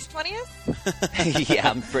not March 20th? Yeah,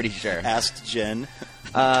 I'm pretty sure. Asked Jen.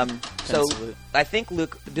 So Absolutely. I think,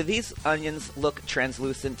 Luke, do these onions look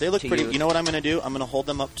translucent? They look to pretty. you? You know what I'm going to do? I'm going to hold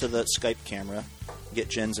them up to the Skype camera, get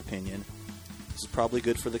Jen's opinion. This is probably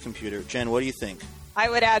good for the computer. Jen, what do you think? I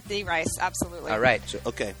would add the rice, absolutely. All right. So,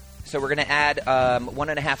 okay. So we're going to add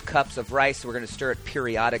 1.5 cups of rice. We're going to stir it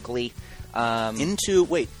periodically. Um,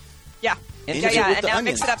 Wait. Yeah. Into Yeah, it yeah. with And the now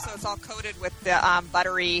onions. mix it up so it's all coated with the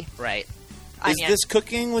buttery Right. Is onion. this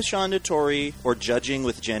cooking with Shonda Torrey or judging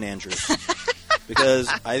with Jen Andrews? Because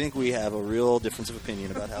I think we have a real difference of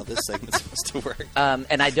opinion about how this segment's supposed to work.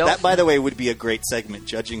 And I don't. That, by the way, would be a great segment,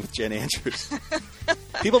 judging with Jen Andrews.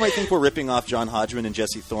 People might think we're ripping off John Hodgman and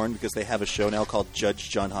Jesse Thorne because they have a show now called Judge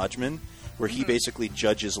John Hodgman, where he basically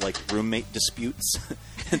judges roommate disputes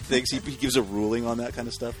and things. He gives a ruling on that kind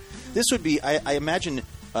of stuff. This would be, I imagine,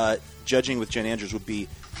 judging with Jen Andrews would be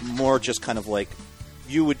more just kind of like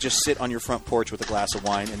you would just sit on your front porch with a glass of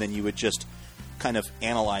wine, and then you would just kind of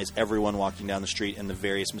analyze everyone walking down the street and the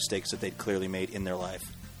various mistakes that they'd clearly made in their life.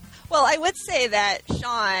 Well, I would say that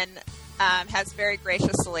Sean has very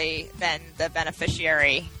graciously been the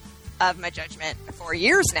beneficiary of my judgment for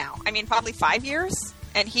years now. I mean, probably 5 years.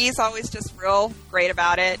 And he's always just real great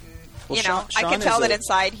about it. And Well, you know, Sean I can tell is that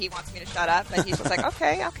inside he wants me to shut up, but he's just like,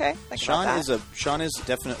 okay. Think about that. Sean is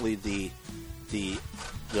definitely the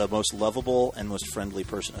most lovable and most friendly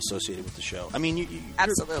person associated with the show. I mean,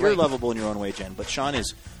 Absolutely. you're lovable in your own way, Jen, but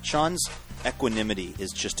Sean's equanimity is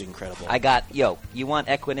just incredible. You want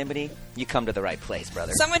equanimity? You come to the right place,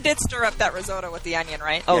 brother. Someone did stir up that risotto with the onion,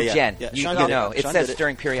 right? Oh, Yeah. Jen, Yeah, you Sean did know, it. it Sean says did it.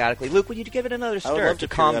 stirring periodically. Luke, would you give it another I would stir love to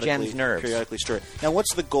calm Jen's nerves? periodically stir it. Now,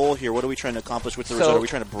 what's the goal here? What are we trying to accomplish with the So, risotto? Are we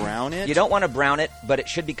trying to brown it? You don't want to brown it, but it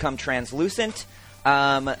should become translucent.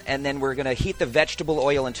 And then we're going to heat the vegetable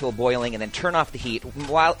oil until boiling and then turn off the heat.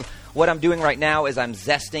 While what I'm doing right now is I'm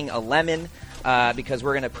zesting a lemon because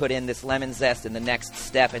we're going to put in this lemon zest in the next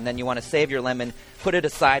step. And then you want to save your lemon, put it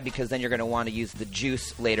aside because then you're going to want to use the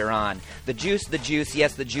juice later on. The juice,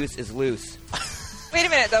 yes, the juice is loose. Wait a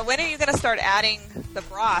minute, though. When are you going to start adding the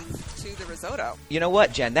broth to the risotto? You know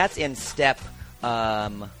what, Jen? That's in step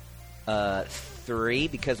 3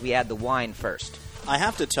 because we add the wine first. I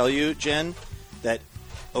have to tell you, Jen, that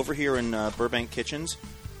over here in Burbank Kitchens,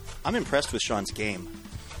 I'm impressed with Sean's game.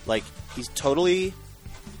 Like, he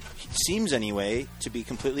seems anyway to be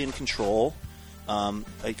completely in control.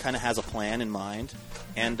 He kind of has a plan in mind,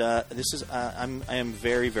 and this is I am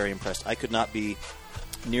very, very impressed. I could not be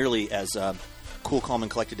nearly as cool, calm, and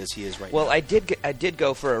collected as he is right Well, now. I did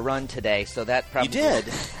go for a run today, so that probably... You did?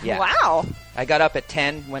 Yeah. Wow. I got up at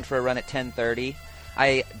 10, went for a run at 10:30.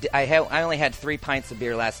 I only had 3 pints of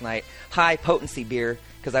beer last night, high potency beer,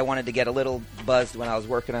 because I wanted to get a little buzzed when I was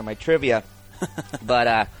working on my trivia, but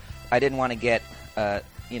I didn't want to get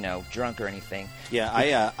drunk or anything.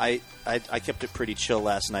 Yeah, I kept it pretty chill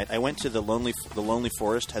last night. I went to the Lonely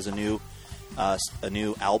Forest has a new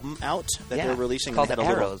album out that Yeah, they're releasing. it's called They had a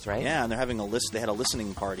Arrows, right? Yeah, and they're having they had a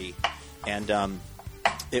listening party, and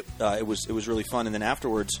it was really fun. And then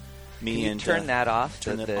afterwards, me Can you and turn that off,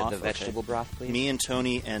 turn the that off? vegetable Okay. broth, please? Me and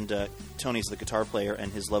Tony and Tony's the guitar player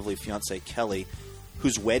and his lovely fiancee Kelly,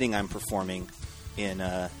 whose wedding I'm performing in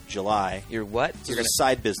July. You're what? It's a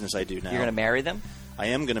side business I do now. You're going to marry them? I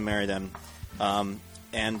am going to marry them.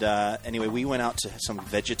 Anyway, we went out to some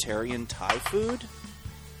vegetarian Thai food,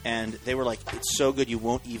 and they were like, it's so good you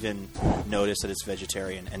won't even notice that it's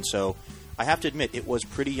vegetarian. And so I have to admit, it was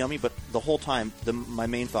pretty yummy, but the whole time, my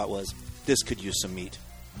main thought was, this could use some meat.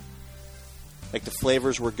 Like, the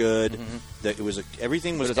flavors were good. Mm-hmm.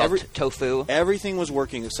 Everything was... all tofu? Everything was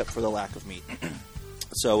working except for the lack of meat.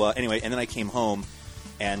 So, anyway, and then I came home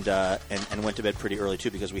and went to bed pretty early, too,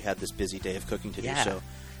 because we had this busy day of cooking to do. Yeah. So,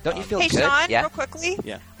 Don't you feel Hey, good? Sean, Yeah. real quickly.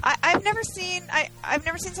 Yeah. I've never seen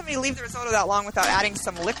somebody leave the risotto that long without adding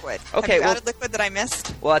some liquid. Okay, Have you well- added liquid that I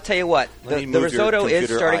missed? Well, I'll tell you what. let me The move risotto your is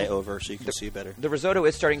computer starting... eye over so you can see better. The risotto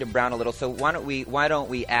is starting to brown a little, so why don't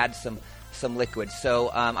we add some liquid? So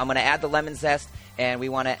I'm going to add the lemon zest, and we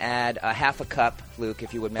want to add a half a cup, Luke,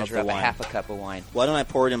 if you would measure the up a wine. half a cup of wine. Why don't I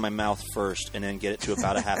pour it in my mouth first and then get it to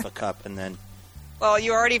about a half a cup and then... Well,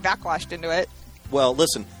 you already backwashed into it. Well,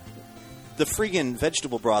 listen, the friggin'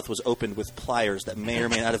 vegetable broth was opened with pliers that may or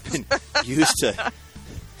may not have been used to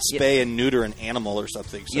spay and neuter an animal or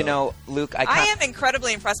something. So. You know, Luke, I am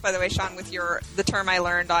incredibly impressed, by the way, Sean, with the term I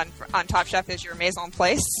learned on Top Chef is your mise en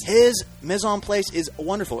place. His mise en place is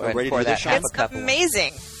wonderful. Go ahead, Ready to pour do this, that Sean? half It's a cup of wine.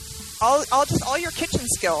 amazing. All your kitchen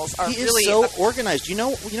skills are He really is so organized. You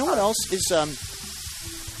know what else is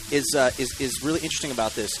really interesting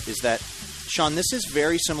about this is that, Sean, this is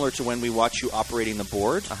very similar to when we watch you operating the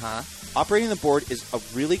board. Uh-huh. Operating the board is a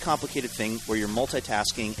really complicated thing where you're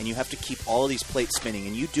multitasking and you have to keep all of these plates spinning,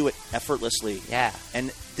 and you do it effortlessly. Yeah.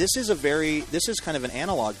 And this is kind of an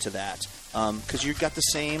analog to that because you've got the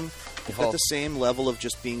same level of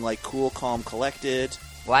just being like cool, calm, collected.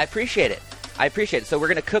 Well, I appreciate it. So we're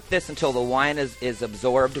going to cook this until the wine is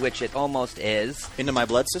absorbed, which it almost is. Into my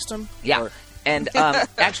blood system? Yeah. Or- And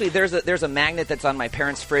actually, there's a magnet that's on my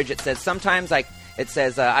parents' fridge. It says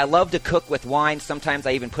I love to cook with wine. Sometimes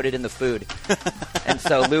I even put it in the food. And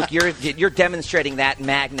so, Luke, you're demonstrating that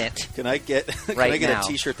magnet. Can I get now. a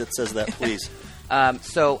T-shirt that says that, please?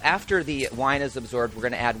 So after the wine is absorbed, we're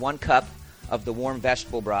going to add 1 cup of the warm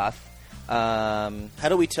vegetable broth. How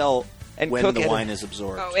do we tell And when cook the it. wine is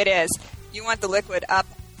absorbed? Oh, it is. You want the liquid up,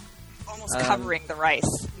 almost covering the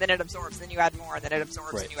rice. Then it absorbs. Then you add more. Then it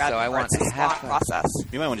absorbs. Right. And you add So more. I want it's this long half a- process.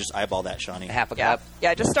 You might want to just eyeball that, Shawnee. Half a Yeah. cup.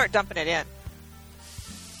 Yeah. Just start dumping it in.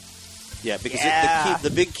 Yeah, because Yeah. the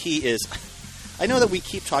big key is, I know that we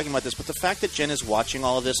keep talking about this, but the fact that Jen is watching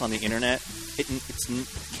all of this on the internet, it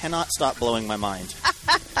cannot stop blowing my mind.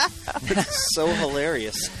 It's so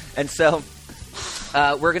hilarious. And so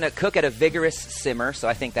We're going to cook at a vigorous simmer, so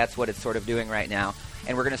I think that's what it's sort of doing right now.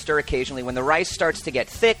 And we're going to stir occasionally. When the rice starts to get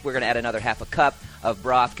thick, we're going to add another half a cup of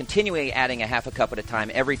broth, continuing adding a half a cup at a time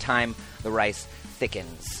every time the rice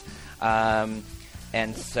thickens.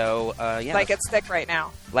 And so, yeah. Like it's thick right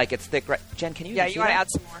now. Like it's thick. Jen, can you Yeah, see you want to that? add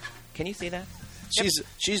some more. Can you see that?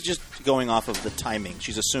 She's just going off of the timing.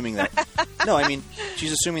 She's assuming that. No, I mean,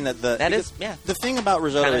 she's assuming that the. That is, because yeah. The thing about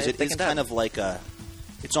risotto Kinda is it is thickened up. kind of like a.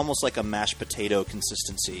 It's almost like a mashed potato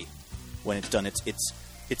consistency when it's done.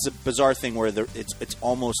 It's a bizarre thing where it's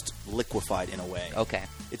almost liquefied in a way. Okay.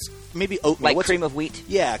 It's maybe oatmeal. Like What's cream of wheat?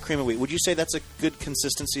 Yeah, cream of wheat. Would you say that's a good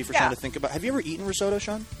consistency for Yeah. Sean to think about? Have you ever eaten risotto,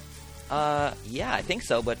 Sean? Yeah, I think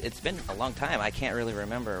so, but it's been a long time. I can't really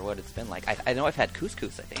remember what it's been like. I know I've had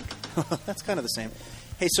couscous, I think. That's kind of the same.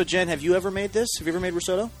 Hey, so Jen, have you ever made this? Have you ever made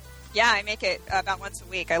risotto? Yeah, I make it about once a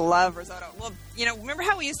week. I love risotto. Well, remember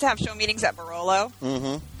how we used to have show meetings at Barolo?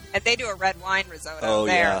 Mm-hmm. And they do a red wine risotto Oh,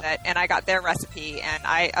 there. yeah. And I got their recipe, and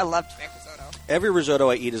I love to make risotto. Every risotto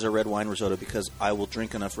I eat is a red wine risotto because I will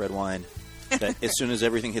drink enough red wine that as soon as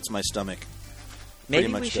everything hits my stomach. Maybe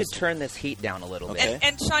much we should does. turn this heat down a little Okay. bit.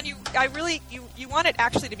 And Sean, you want it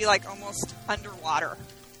actually to be like almost underwater.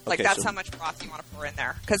 Like Okay, that's so- how much broth you want to pour in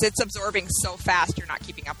there. Because it's absorbing so fast, you're not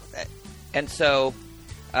keeping up with it. And so,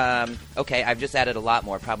 okay, I've just added a lot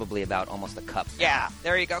more, probably about almost a cup. Yeah,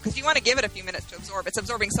 there you go. Because you want to give it a few minutes to absorb. It's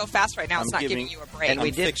absorbing so fast right now, it's not giving you a break. And I'm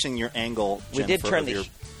we did- fixing your angle, We did Jennifer, turn of the. your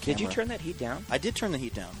Did you camera. turn that heat down? I did turn the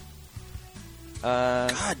heat down.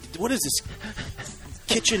 God, what is this?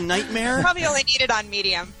 Kitchen nightmare? Probably only need it on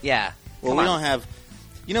medium. Yeah. Well, Come we on. don't have.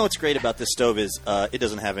 You know what's great about this stove is it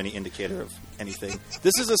doesn't have any indicator of anything.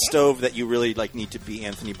 This is a stove that you really need to be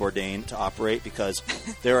Anthony Bourdain to operate because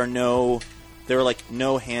there are no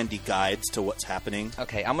handy guides to what's happening.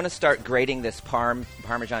 Okay, I'm going to start grating this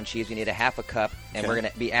Parmesan cheese. We need a half a cup, and Okay. we're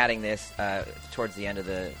going to be adding this towards the end of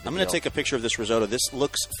the I'm going deal. to take a picture of this risotto. This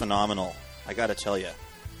looks phenomenal. I got to tell you.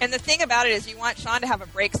 And the thing about it is you want Sean to have a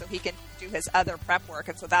break so he can do his other prep work.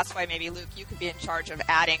 And so that's why maybe, Luke, you could be in charge of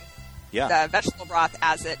adding Yeah. the vegetable broth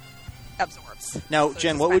as it absorbs. Now, So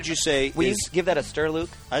Jen, it's what kind would of you a- say Will you is? give that a stir, Luke?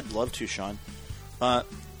 I'd love to, Sean.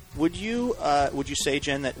 Would you say,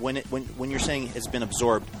 Jen, that when you're saying has been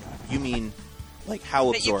absorbed, you mean like how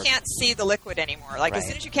that you absorbed? can't see the liquid anymore. Like as Right.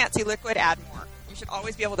 soon as you can't see liquid, add more. You should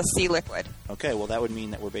always be able to see liquid. Okay, well that would mean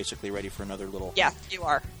that we're basically ready for another little. Yeah, you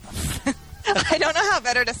are. I don't know how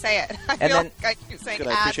better to say it. I And feel then- like I keep saying Good,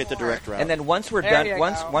 add I appreciate the more. direct route. And then once we're There done, you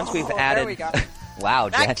once go. we've Oh, added, there we go. wow,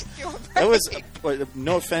 Jen, That gives you a break. That was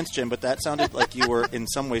no offense, Jen, but that sounded like you were in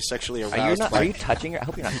some way sexually aroused. are you not? by- Are you touching her? I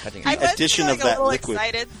hope you're not touching her. I was addition feeling of that a little liquid.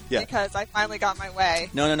 excited Yeah. because I finally got my way.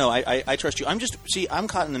 No. I trust you. I'm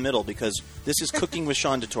caught in the middle because this is cooking with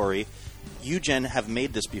Sean Dettori. You, Jen, have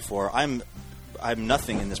made this before. I'm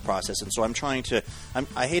nothing in this process, and so I'm trying to.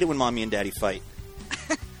 I hate it when mommy and daddy fight.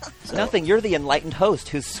 So, Nothing. You're the enlightened host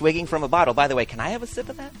who's swigging from a bottle. By the way, can I have a sip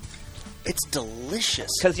of that? It's delicious.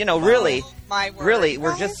 Because really, Oh, my word, really, you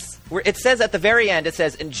we're guys. just. It says at the very end, it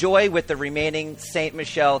says, "Enjoy with the remaining Saint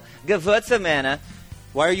Michel Gewürztraminer."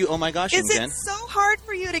 Why are you? Oh my gosh, Is Jen. it so hard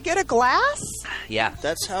for you to get a glass? Yeah,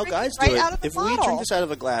 That's how Drink guys it right do it. out of the If we bottle. drink this out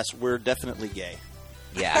of a glass, we're definitely gay.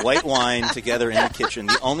 yeah. White wine together in the kitchen.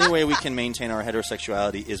 The only way we can maintain our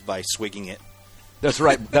heterosexuality is by swigging it. That's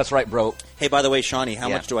right, bro. Hey, by the way, Shawnee, how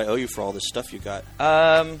Yeah. much do I owe you for all this stuff you got?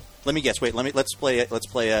 Um, Let me guess. Wait, let's play it. Let's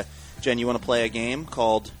play a. Jen, you want to play a game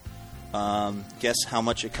called Guess How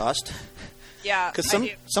Much It Cost? Yeah, Because I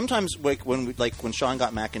do. sometimes when Sean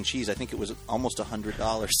got mac and cheese, I think it was almost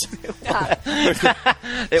 $100.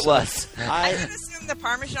 it was. I would assume the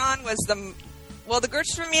Parmesan was the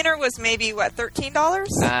Gewürztraminer was maybe what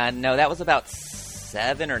 $13. No, that was about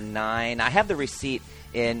 7 or 9. I have the receipt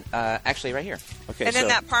in actually right here. Okay, And then so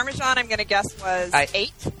that Parmesan, I'm going to guess was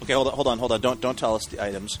 8. okay, hold on. Don't tell us the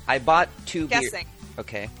items. I bought 2 beers. Guessing.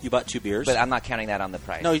 Okay, You bought 2 beers, but I'm not counting that on the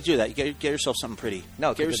price. no, you do that. You get yourself something pretty.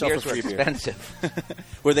 no, get because the yourself beers a were free beer.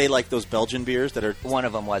 expensive. Were they like those Belgian beers that are One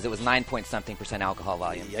of them was. It was 9-point-something% alcohol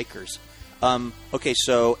volume. yikers? Okay,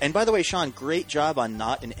 so and by the way, Sean, great job on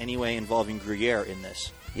not in any way involving Gruyere in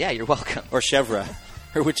this Yeah, you're welcome. or chèvre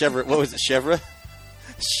or whichever. What was it, chèvre?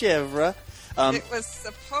 Chèvre. It was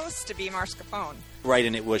supposed to be mascarpone. Right,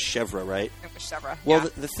 and it was chèvre, right? It was chèvre. Well, yeah.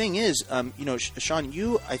 the thing is, Sean,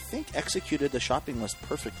 you I think executed the shopping list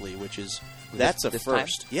perfectly, which is that's a this time?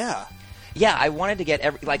 first. Yeah. Yeah, I wanted to get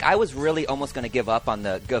I was really almost going to give up on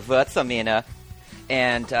the Gewürztraminer,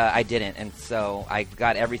 and I didn't, and so I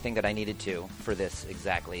got everything that I needed to for this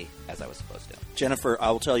exactly as I was supposed to. Jennifer,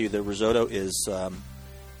 I will tell you, the risotto is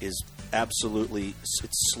absolutely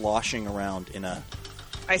it's sloshing around in a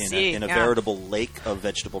I see, in a yeah. veritable lake of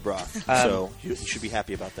vegetable broth. So you should be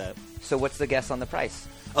happy about that. So what's the guess on the price?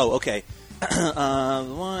 Oh, okay. I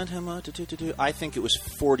think it was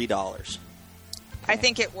 $40. I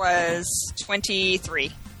think it was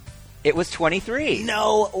 23. It was 23.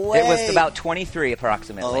 No way. It was about 23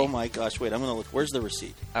 approximately. Oh my gosh! Wait, I'm gonna look. Where's the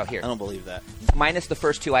receipt? Oh, here. I don't believe that. Minus the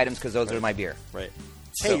first two items because those are my beer. Right.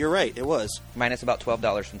 So- Hey, you're right. It was Minus about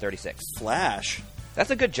 $12.36. Flash. That's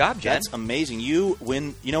a good job, Jen. That's amazing. You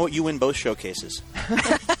win. You know what? You win both showcases.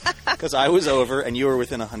 Because I was over and you were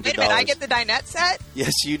within $100. Wait a minute, I get the dinette set?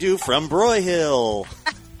 Yes, you do. From Broyhill.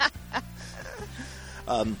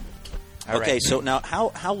 All Okay, right. so now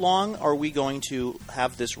how long are we going to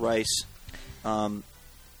have this rice kind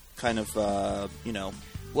of,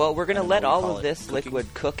 Well, we're going to I don't let know what all we call of it. this Cooking?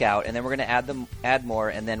 liquid cook out, and then we're going to add more,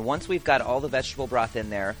 and then once we've got all the vegetable broth in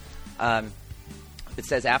there, it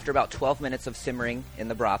says after about 12 minutes of simmering in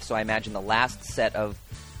the broth. So I imagine the last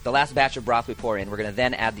batch of broth we pour in, we're going to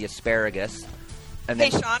then add the asparagus. And Hey,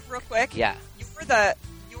 then, Sean, real quick. Yeah. You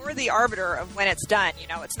were the arbiter of when it's done. You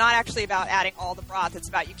know, it's not actually about adding all the broth. It's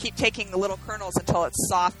about you keep taking the little kernels until it's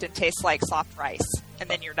soft and tastes like soft rice, and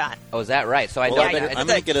then you're done. Oh, is that right? So I Well, don't. I'm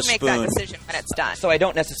gonna get a you make spoon. that decision when it's done. So I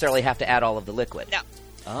don't necessarily have to add all of the liquid. No.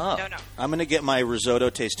 Oh. No. I'm going to get my risotto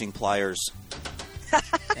tasting pliers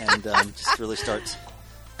and just really start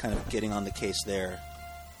kind of getting on the case there.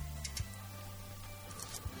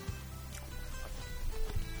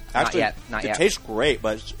 Actually, Not it yet. tastes great,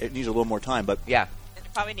 but it needs a little more time. But Yeah. And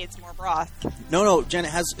it probably needs more broth. no, Jen,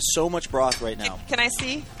 it has so much broth right now. Can I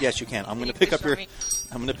see? Yes, you can. I'm going you to pick please up your. show me?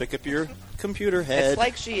 I'm going to pick up your computer head. It's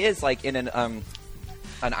like she is like in an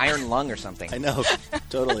iron lung or something. I know,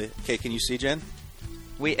 totally. Okay, can you see, Jen?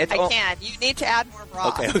 I can. You need to add more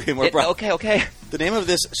broth. Okay, more broth. Okay. The name of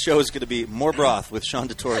this show is going to be More Broth with Sean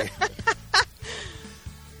DeTore.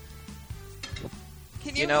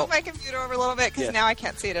 Can you You know- move my computer over a little bit? Because Yeah. now I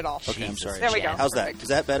can't see it at all. Okay, I'm Jesus, sorry. There we go. How's that? Perfect. Is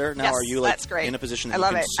that better? Now Yes, are you like that's great. in a position that I you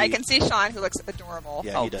love can it. see? I can see Sean, who looks adorable.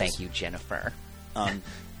 Yeah, Oh, he does. thank you, Jennifer.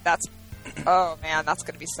 That's. Oh man, that's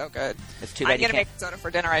going to be so good. It's too I'm bad you going to can't. make risotto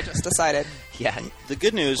for dinner. I just decided. Yeah. The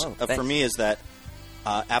good news Whoa, for thanks. me is that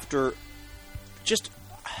after just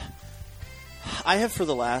I have for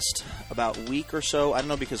the last about week or so, I don't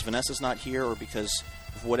know because Vanessa's not here or because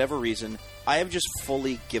of whatever reason, I have just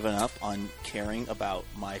fully given up on caring about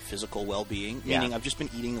my physical well-being. Yeah. Meaning I've just been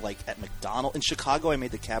eating like at McDonald's. In Chicago, I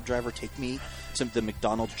made the cab driver take me to the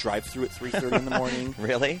McDonald's drive-thru at 3:30 in the morning.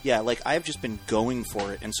 Really? Yeah, like I've just been going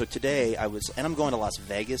for it. And so today and I'm going to Las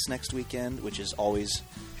Vegas next weekend, which is always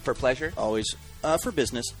For pleasure? for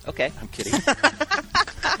business. Okay. I'm kidding.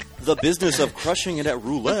 The business of crushing it at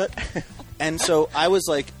roulette. And so I was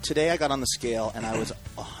like, today I got on the scale and I was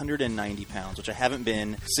 190 pounds, which I haven't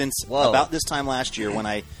been since Whoa. about this time last year when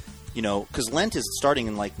I, because Lent is starting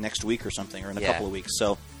in like next week or something, or in a Yeah. couple of weeks.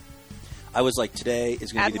 So I was like, today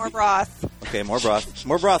is going to Add be the more broth. Okay, more broth.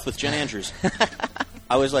 More broth with Jen Andrews.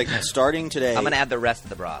 I was like, starting today. I'm going to add the rest of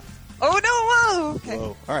the broth. Oh no! Whoa. Okay.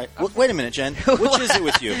 Whoa. All right. Well, wait a minute, Jen. Which is it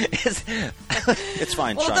with you? Is- It's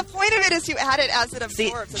fine, Well, Sean. the point of it is you add it as it See,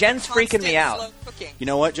 absorbs. It's Jen's a freaking me constant, out. Slow cooking. You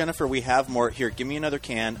know what, Jennifer? We have more. Here, give me another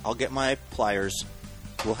can. I'll get my pliers.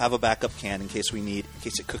 We'll have a backup can in case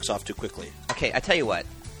it cooks off too quickly. okay, I tell you what.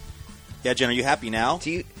 Yeah, Jen, are you happy now? Do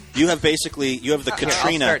you? You have the Here,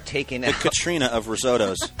 Katrina. I'll start taking the it. Katrina of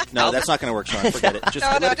risottos. No, that's not going to work, Sean. Forget it. Just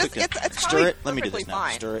No, let no, it just- cook. it's Stir probably it. Let me do this perfectly now.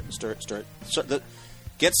 fine. Stir it.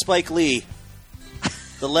 Get Spike Lee.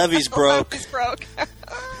 The levees broke. It's broke.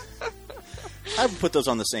 I would put those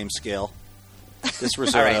on the same scale. This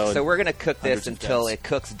risotto. All right, so and- we're going to cook this hundreds of until deaths. it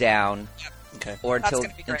cooks down, Okay. or That's until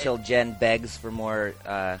gonna be great. until Jen begs for more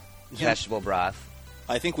vegetable broth.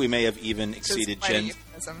 I think we may have even exceeded quite a Jen's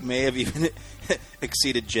euphemism.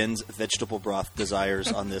 exceeded Jen's vegetable broth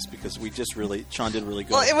desires on this because Sean did really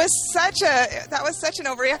good. Well, that was such an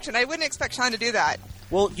overreaction. I wouldn't expect Sean to do that.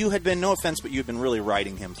 Well, you had been, no offense, but you had been really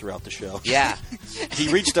riding him throughout the show. Yeah, He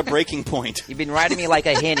reached a breaking point. you've been riding me like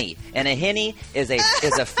a hinny, and a hinny is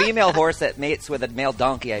a female horse that mates with a male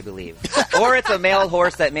donkey, I believe, or it's a male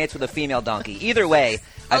horse that mates with a female donkey. Either way,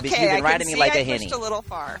 you've been I riding can me like see a I hinny. pushed a little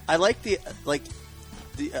far. I like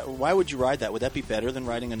why would you ride that? Would that be better than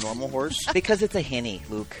riding a normal horse? Because it's a hinny,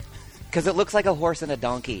 Luke. Because it looks like a horse and a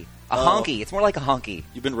donkey. A Oh. honky. It's more like a honky.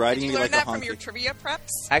 You've been riding Did you me learn like a that from your honky. trivia preps?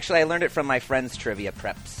 Actually, I learned it from my friend's trivia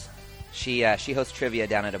preps. She hosts trivia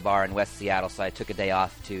down at a bar in West Seattle, so I took a day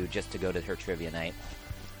off just to go to her trivia night.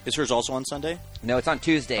 Is hers also on Sunday? No, it's on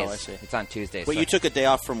Tuesdays. Oh, I see. It's on Tuesdays. Wait, so you took a day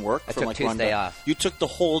off from work? I from took like Tuesday run- off. You took the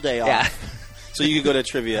whole day off. Yeah. So you could go to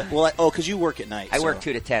trivia. Well, because you work at night. I so- work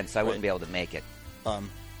 2 to 10, so I wouldn't Right. be able to make it.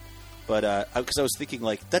 But because I was thinking,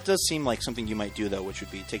 like, that does seem like something you might do, though, which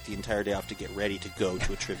would be take the entire day off to get ready to go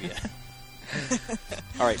to a trivia.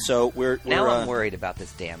 All right, so we're now I'm worried about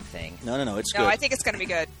this damn thing. No, it's No, good. I think it's going to be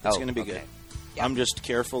good. It's going to be good. Yeah. I'm just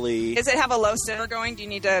carefully... Does it have a low simmer going? Do you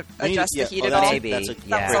need to adjust the heat at that's all? Maybe. That's a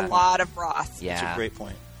That's great a lot of broth. Yeah. That's a great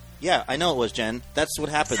point. Yeah, I know it was, Jen. That's what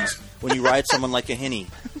happens when you ride someone like a hinny.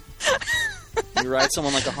 You ride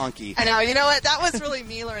someone like a honky. I know. You know what? That was really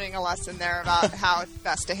me learning a lesson there about how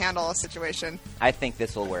best to handle a situation. I think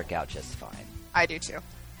this will work out just fine. I do too.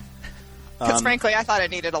 Because frankly, I thought it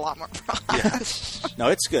needed a lot more broth. Yeah. No,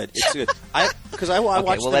 it's good. It's good. I watched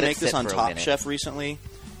we'll them let it make this sit on for a Top minute. Chef recently,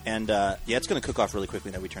 and it's going to cook off really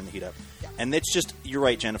quickly now we turn the heat up. Yeah. And it's just, you're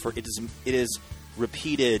right, Jennifer. It is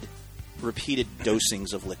repeated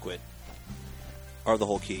dosings of liquid are the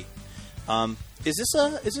whole key. Is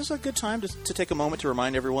this a good time to take a moment to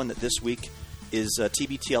remind everyone that this week is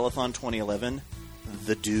TBTL-a-thon 2011,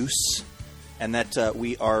 The Deuce, and that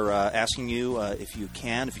we are asking you if you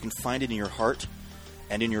can find it in your heart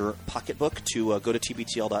and in your pocketbook to go to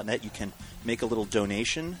tbtl.net. You can make a little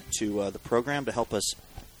donation to the program to help us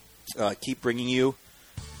keep bringing you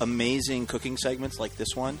amazing cooking segments like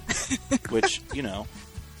this one, which,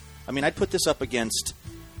 I'd put this up against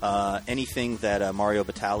anything that Mario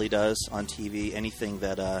Batali does on TV, anything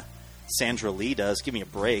that Sandra Lee does. Give me a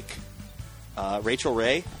break. Rachel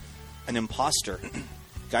Ray, an imposter.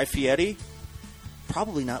 Guy Fieri,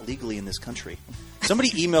 probably not legally in this country. Somebody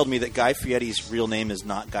emailed me that Guy Fieri's real name is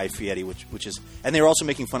not Guy Fieri, which is, and they were also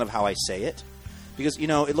making fun of how I say it, because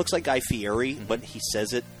it looks like Guy Fieri, but he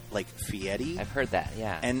says it like Fieri. I've heard that,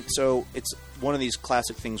 yeah. And so it's one of these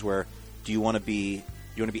classic things where do you want to be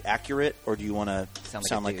accurate, or do you want to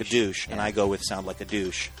sound like a douche? Yeah. And I go with sound like a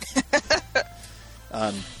douche.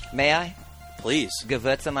 May I? Please.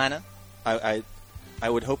 Gewürztraminer? I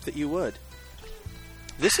would hope that you would.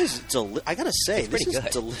 This is I gotta say, this is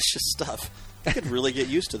good. delicious stuff. I could really get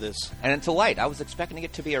used to this. And it's a white. I was expecting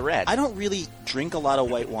it to be a red. I don't really drink a lot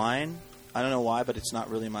of white wine. I don't know why, but it's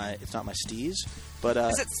not not my steez. But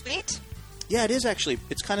Is it sweet? yeah, it is actually.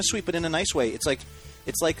 It's kind of sweet, but in a nice way. It's like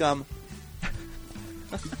it's sort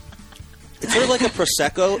of like a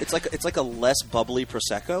prosecco. It's like a less bubbly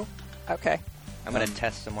prosecco. Okay. I'm going to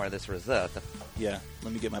test some more of this risotto. Yeah,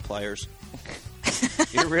 let me get my pliers.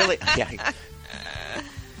 You really? Yeah.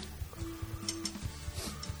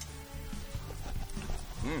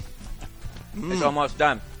 It's almost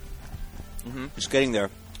done. It's getting there.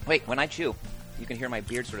 Wait, when I chew, you can hear my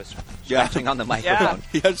beard sort of Yeah. scratching on the microphone.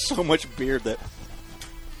 He has so much beard that.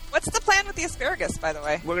 What's the plan with the asparagus, by the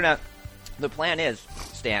way? The plan is,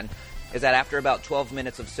 Stan, is that after about 12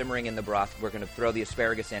 minutes of simmering in the broth, we're going to throw the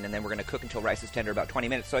asparagus in, and then we're going to cook until rice is tender about 20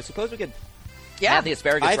 minutes. So I suppose we could add the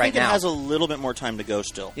asparagus I right think now. it has a little bit more time to go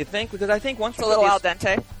still. You think? Because I think once It's we a little al put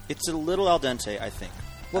dente. It's a little al dente, I think.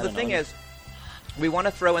 Well, the thing is, we want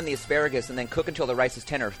to throw in the asparagus and then cook until the rice is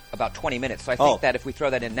tender about 20 minutes. So I think that if we throw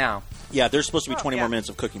that in now... Yeah, there's supposed to be 20 yeah. more minutes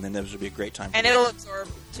of cooking, then this would be a great time. And it'll absorb,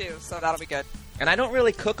 too, so that'll be good. And I don't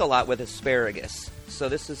really cook a lot with asparagus, so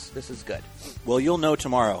this is good. Well, you'll know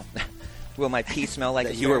tomorrow. Will my pee smell like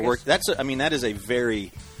that asparagus? you were work. That is a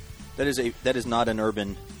very that is not an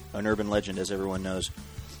urban legend, as everyone knows.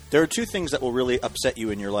 There are two things that will really upset you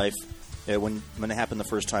in your life when it happened the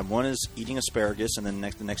first time. One is eating asparagus and then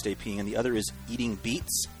the next day peeing, and the other is eating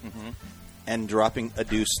beets and dropping a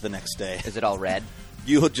deuce the next day. Is it all red?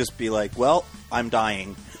 You'll just be like, "Well, I'm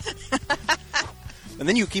dying," and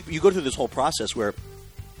then you go through this whole process where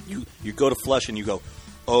you go to flush and you go,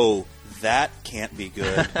 "Oh, that can't be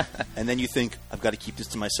good," and then you think, "I've got to keep this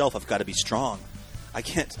to myself. I've got to be strong. I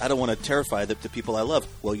don't want to terrify the people I love."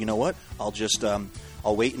 Well, you know what? I'll just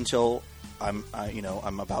I'll wait until I'm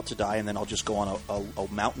about to die, and then I'll just go on a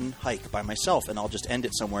mountain hike by myself, and I'll just end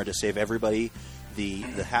it somewhere to save everybody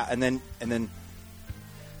and then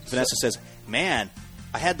Vanessa says, "Man,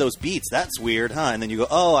 I had those beets. That's weird, huh?" And then you go,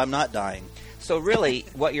 "Oh, I'm not dying." So really,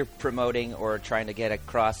 what you're promoting or trying to get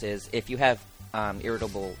across is if you have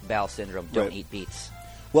irritable bowel syndrome, don't Right. eat beets.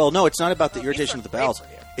 Well, no, it's not about the Well, irritation of beets the are bowels. great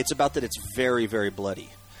for you. It's about that it's very, very bloody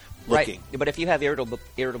looking. Right. But if you have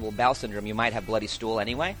irritable bowel syndrome, you might have bloody stool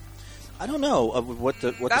anyway. I don't know what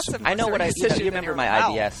the That's a I know what serious issue you in remember your my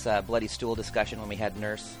bowel. IBS bloody stool discussion when we had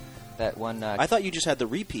Nurse. That one. I thought you just had the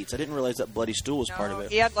repeats. I didn't realize that bloody stool was part of No,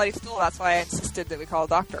 it. he had bloody stool. That's why I insisted that we call a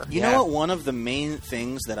doctor. You know what? One of the main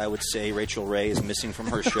things that I would say Rachel Ray is missing from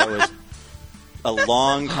her show is a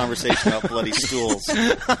long conversation about bloody stools.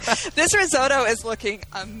 This risotto is looking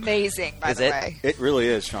amazing, by Is the it? way. It really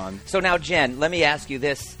is, Sean. So now, Jen, let me ask you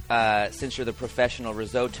this: since you're the professional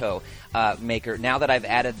risotto maker, now that I've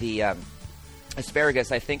added the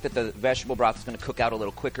asparagus, I think that the vegetable broth is going to cook out a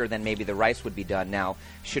little quicker than maybe the rice would be done. Now,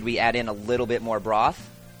 should we add in a little bit more broth?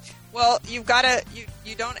 Well, you've got to.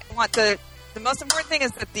 You don't want the. The most important thing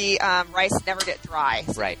is that the rice never get dry.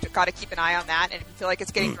 So Right. You've got to keep an eye on that. And if you feel like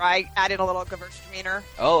it's getting dry, add in a little Gewürztraminer.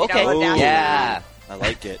 Oh, okay. You know, Yeah. I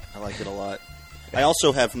like it. I like it a lot. I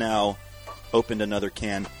also have now opened another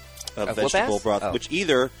can of Of vegetable Whoop-ass? broth, Oh. which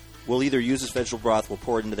we'll either use this vegetable broth, we'll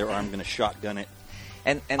pour it into there, or I'm going to shotgun it.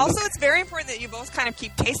 And Also, it's very important that you both kind of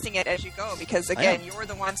keep tasting it as you go, because again, you're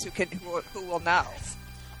the ones who will know.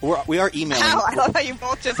 We are emailing. Wow, I love how you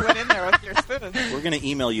both just went in there with your spoons. We're going to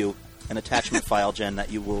email you an attachment file, Jen,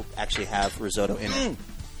 that you will actually have risotto in it.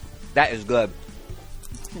 that is good.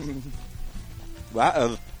 That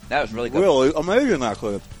is That was really good. really amazing,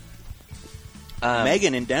 actually. Megan.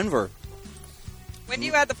 Megan in Denver. When do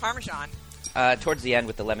you add the Parmesan? Towards the end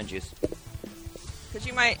with the lemon juice. Because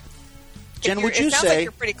you might. Jen, would you it sounds say- like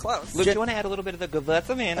you're pretty close. Luke, Jen- do you want to add a little bit of the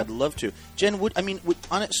Gewürztraminer? I'd love to. Jen,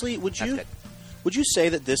 honestly, would That's you good. would you say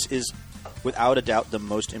that this is, without a doubt, the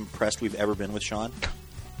most impressed we've ever been with Sean?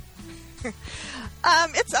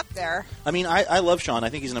 It's up there. I mean, I love Sean. I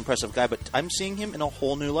think he's an impressive guy, but I'm seeing him in a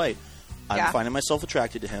whole new light. I'm Yeah. finding myself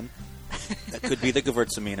attracted to him. That could be the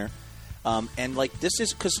Gewürztraminer. And like this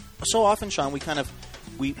is because so often, Sean,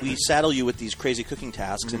 we saddle you with these crazy cooking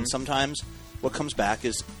tasks, and sometimes what comes back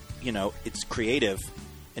is, it's creative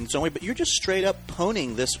in its own way. But you're just straight up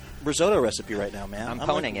poning this risotto recipe right now, man. I'm like,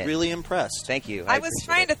 poning it. Really impressed. Thank you. I was appreciate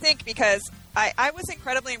trying it. to think because I was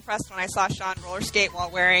incredibly impressed when I saw Sean roller skate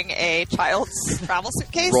while wearing a child's travel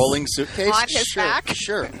suitcase. Rolling suitcase on his sure, back.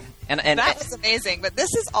 Sure. And That was amazing, but this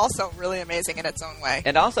is also really amazing in its own way.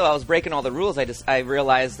 And also, I was breaking all the rules. I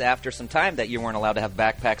realized after some time that you weren't allowed to have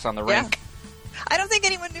backpacks on the Yeah. rink. I don't think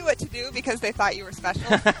anyone knew what to do because they thought you were special.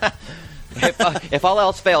 If all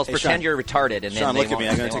else fails, Hey, pretend Sean. you're retarded, and then Sean, they look at me.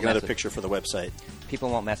 won't- I'm going they to take won't another mess with- picture for the website. People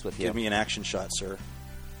won't mess with you. Give me an action shot, sir.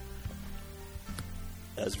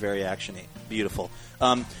 That's very actiony. Beautiful.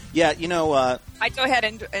 I'd go ahead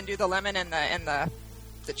and do the lemon and the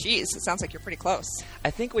cheese. It sounds like you're pretty close.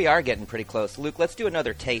 I think we are getting pretty close. Luke, let's do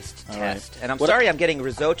another taste All test. right. And I'm What- sorry I'm getting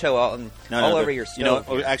risotto all over but, your stove.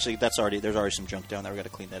 Actually, there's already some junk down there. We've got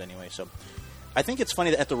to clean that anyway. So I think it's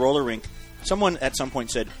funny that at the roller rink, someone at some point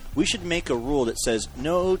said, we should make a rule that says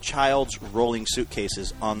no child's rolling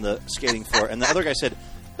suitcases on the skating floor. And the other guy said,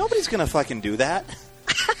 nobody's going to fucking do that.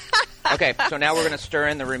 Okay, so now we're going to stir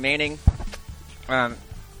in the remaining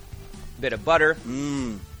bit of butter.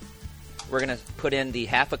 We're going to put in the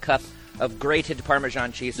half a cup of grated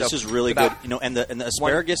Parmesan cheese. This So is really about- good. And the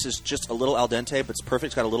asparagus is just a little al dente, but it's perfect.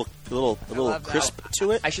 It's got a little love that. crisp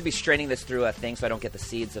to it. I should be straining this through a thing so I don't get the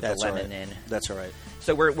seeds of That's the all lemon right. in. That's all right.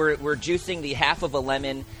 So we're juicing the half of a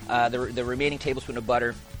lemon, the remaining tablespoon of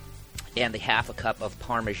butter, and the half a cup of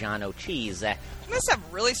Parmigiano cheese. You must have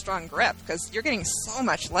really strong grip because you're getting so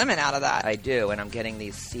much lemon out of that. I do, and I'm getting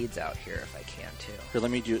these seeds out here if I can too.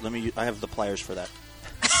 Here, let me. I have the pliers for that.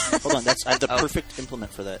 Hold on, I have the perfect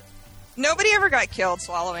implement for that. Nobody ever got killed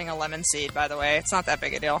swallowing a lemon seed, by the way. It's not that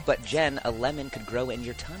big a deal. But Jen, a lemon could grow in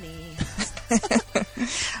your tummy.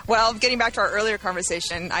 Well, getting back to our earlier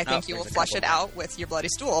conversation, I think you will there's a flush it couple. out with your bloody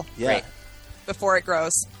stool Yeah. Great. before it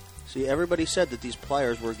grows. See, everybody said that these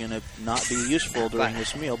pliers were going to not be useful during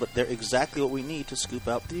this meal, but they're exactly what we need to scoop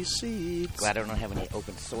out these seeds. Glad I don't have any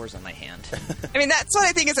open sores on my hand. I mean, that's what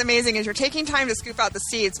I think is amazing is you're taking time to scoop out the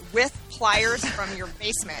seeds with pliers from your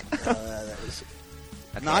basement. That was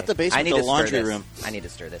Okay. Not the basement, I need the to stir laundry this. room. I need to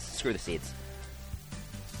stir this. Screw the seeds.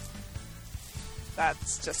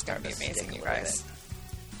 That's just going to be Just amazing, stick you a little guys.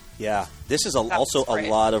 Yeah, this is That also was great.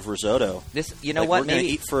 a lot of risotto. This, you know Like, what? we're going to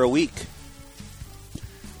Maybe eat for a week.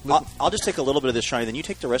 I'll just take a little bit of this, Shani. Then you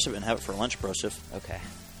take the rest of it and have it for lunch, Broseph. okay.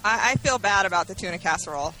 I feel bad about the tuna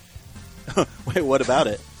casserole. Wait, what about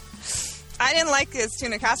it? I didn't like his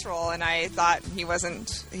tuna casserole, and I thought he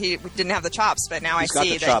didn't have the chops, but now He's I got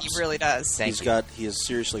see the that he chops. really does. Thank He you. has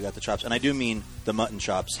seriously got the chops, and I do mean the mutton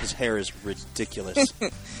chops. His hair is ridiculous.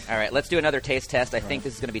 All right, let's do another taste test. I think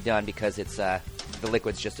this is going to be done because it's the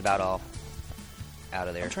liquid's just about all out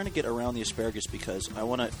of there. I'm trying to get around the asparagus because I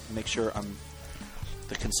want to make sure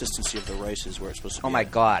the consistency of the rice is where it's supposed to be. Oh my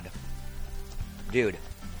god, dude!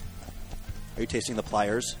 Are you tasting the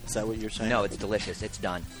pliers? Is that what you're saying? No, it's delicious. It's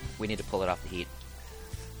done. We need to pull it off the heat.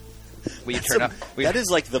 Will you That's turn a- up? that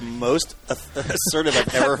is like the most assertive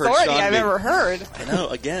I've ever heard Authority Sean I've be. ever heard. I know,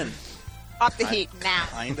 again, Off the heat now.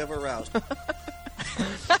 kind of aroused.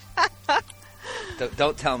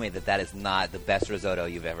 Don't tell me that is not the best risotto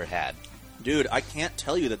you've ever had. Dude, I can't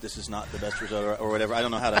tell you that this is not the best risotto or whatever. I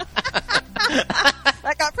don't know how to.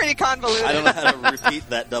 That got pretty convoluted. I don't know how to repeat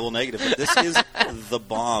that double negative. But this is the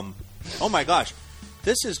bomb. Oh my gosh,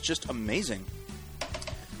 this is just amazing.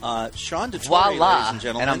 Sean DeTore, Voila! ladies and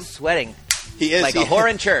gentlemen. And I'm sweating He is like a whore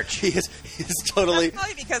in church. He is totally. That's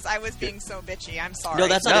probably because I was being so bitchy. I'm sorry. No,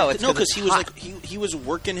 that's No, not. it's No, 'cause because it's he was hot. like he was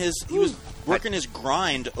working his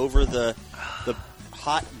grind over the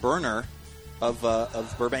hot burner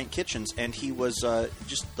of Burbank Kitchens, and he was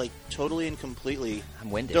just like totally and completely.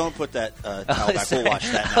 I'm winded. Don't put that towel back. We'll sorry. wash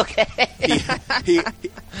that now. Okay. He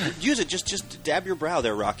use it. Just dab your brow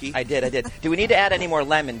there, Rocky. I did. Do we need to add any more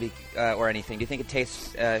lemon or anything? Do you think it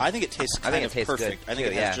tastes? I think it tastes I think kind it of tastes perfect. good, I think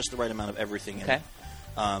too, it has yeah. just the right amount of everything in Okay.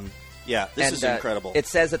 it. Yeah, this And, is incredible. It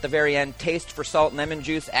says at the very end, taste for salt and lemon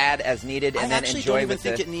juice, add as needed, and I then actually enjoy don't even with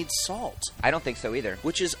think the... it needs salt. I don't think so either.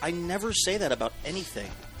 Which is, I never say that about anything,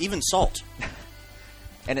 even salt.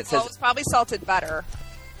 And it Well, says, it was probably salted better.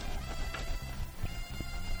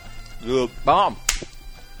 bomb.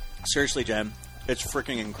 Seriously, Jen, it's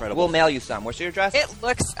freaking incredible. We'll mail you some. What's your address? It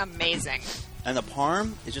looks amazing. And the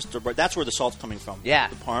parm is just, that's where the salt's coming from. Yeah.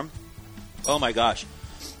 The parm. Oh my gosh.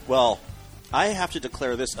 Well, I have to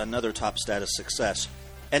declare this another top status success.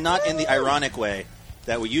 And not in the ironic way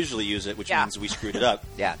that we usually use it, which Yeah. means we screwed it up.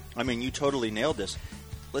 Yeah. I mean, you totally nailed this.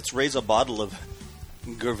 Let's raise a bottle of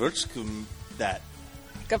Gewürztraminer. That.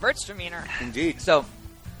 Gewürztraminer. Indeed. So,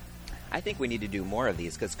 I think we need to do more of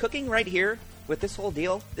these, because cooking right here with this whole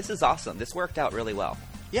deal, this is awesome. This worked out really well.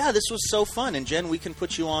 Yeah, this was so fun. And Jen, we can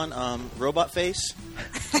put you on Robot Face,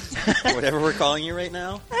 whatever we're calling you right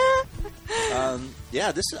now.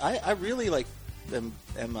 Yeah, this is, I really like am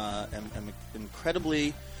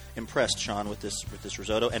incredibly impressed, Sean, with this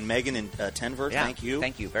risotto. And Megan in Tenver, Yeah, thank you.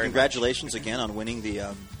 thank you very much. Congratulations again on winning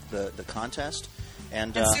the contest.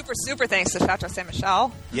 And And super thanks to Chateau Saint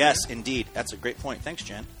Michel. yes, indeed, that's a great point. Thanks,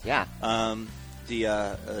 Jen. Yeah.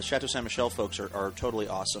 The Chateau Saint Michel folks are totally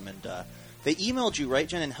awesome, and they emailed you, right,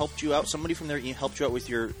 Jen, and helped you out. Somebody from there helped you out with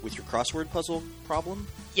your crossword puzzle problem.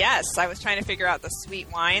 Yes, I was trying to figure out the sweet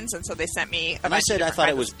wines, and so they sent me. And I said I thought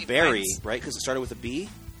it was sweet berry, wines. right? Because it started with a B.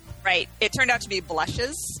 Right. It turned out to be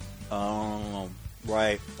blushes. Oh,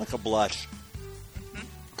 right, like a blush.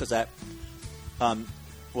 Because that,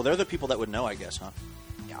 well, they're the people that would know, I guess, huh?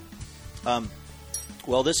 Yeah.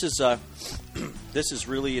 Well, this is this is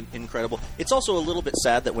really incredible. It's also a little bit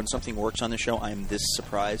sad that when something works on the show, I'm this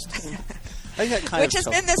surprised. I think that kind Which of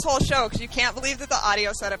has been this whole show, because you can't believe that the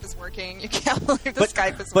audio setup is working. You can't believe the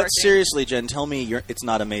Skype is But working. seriously, Jen, tell me it's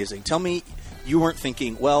not amazing. Tell me you weren't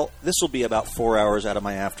thinking, well, this will be about 4 hours out of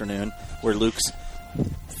my afternoon where Luke's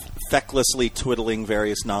fecklessly twiddling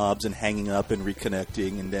various knobs and hanging up and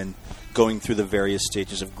reconnecting and then going through the various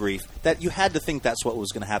stages of grief. That you had to think that's what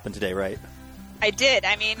was going to happen today, right? I did.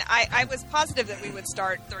 I mean, I was positive that we would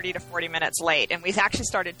start 30 to 40 minutes late, and we actually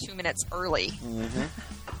started 2 minutes early. Mm-hmm.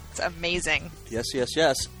 It's amazing. Yes.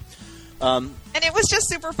 And it was just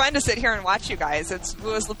super fun to sit here and watch you guys. It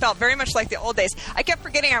felt very much like the old days. I kept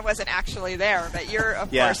forgetting I wasn't actually there, but you're,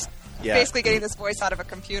 of course, basically getting this voice out of a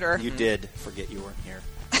computer. You did forget you weren't here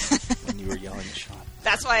when you were yelling at Sean.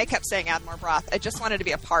 That's why I kept saying add more broth. I just wanted to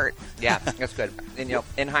be a part. Yeah, that's good. And,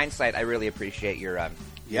 in hindsight, I really appreciate your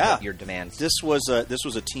your demands. This was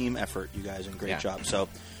a team effort, you guys, and great job. So,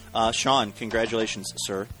 Sean, congratulations,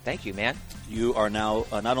 sir. Thank you, man. You are now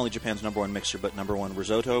not only Japan's /1 mixer, but /1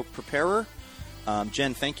 risotto preparer.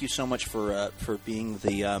 Jen, thank you so much for being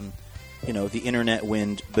the the internet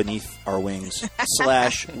wind beneath our wings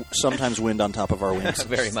 / sometimes wind on top of our wings.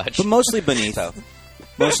 Very much, but mostly beneath. So.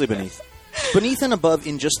 Mostly beneath. Beneath and above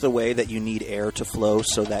in just the way that you need air to flow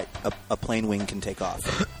so that a plane wing can take off.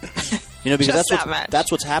 Because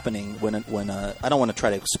that's what's happening when I don't want to try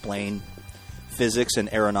to explain physics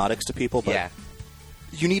and aeronautics to people, but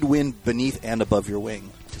you need wind beneath and above your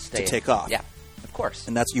wing to take off. Yeah, of course.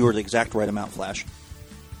 And you were the exact right amount, Flash.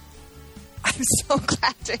 I'm so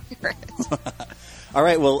glad to hear it. All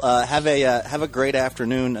right, well, have a great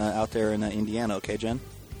afternoon out there in Indiana, okay, Jen?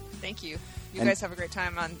 Thank you. You guys have a great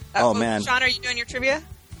time on. Man, Sean, are you doing your trivia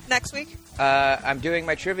next week? I'm doing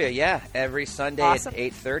my trivia. Every Sunday at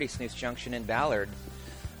 8:30, Snooze Junction in Ballard.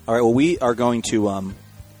 All right. Well, we are going to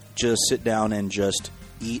just sit down and just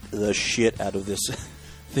eat the shit out of this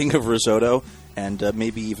thing of risotto, and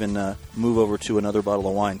maybe even move over to another bottle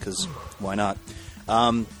of wine because why not?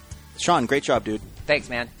 Sean, great job, dude. Thanks,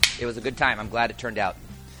 man. It was a good time. I'm glad it turned out.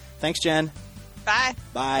 Thanks, Jen. Bye.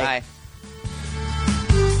 Bye. Bye.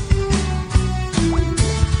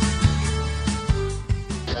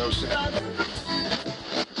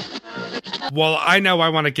 Well, I know I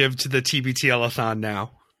want to give to the TBTL-a-thon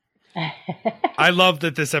now. I love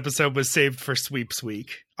that this episode was saved for Sweeps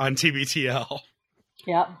Week on TBTL.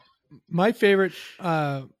 Yep. My favorite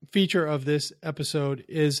feature of this episode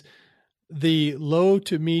is the low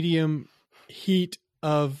to medium heat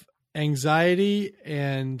of anxiety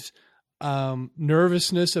and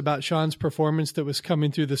nervousness about Sean's performance that was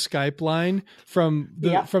coming through the Skype line from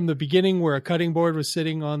the beginning, where a cutting board was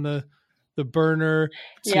sitting on the burner,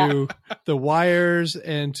 to the wires,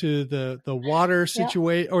 and to the water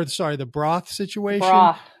situation, or sorry, the broth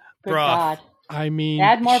situation. Good God. I mean,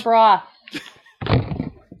 add more broth.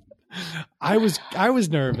 I was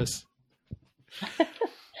nervous.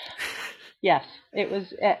 Yes, it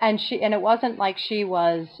was, and it wasn't like she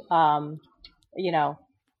was,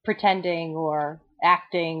 pretending or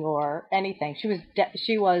acting or anything.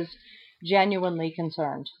 She was genuinely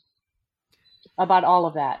concerned about all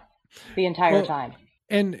of that the entire time.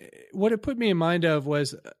 And what it put me in mind of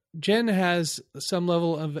was Jen has some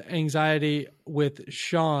level of anxiety with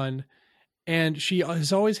Sean, and she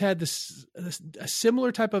has always had a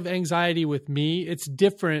similar type of anxiety with me. It's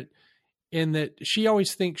different in that she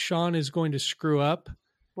always thinks Sean is going to screw up.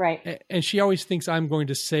 Right. And she always thinks I'm going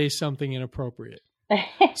to say something inappropriate.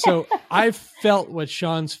 So I felt what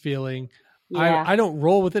Sean's feeling. Yeah. I don't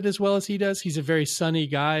roll with it as well as he does. He's a very sunny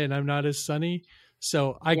guy, and I'm not as sunny.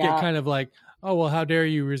 So I get kind of like, oh, well, how dare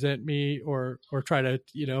you resent me or try to,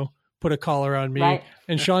 put a collar on me. Right.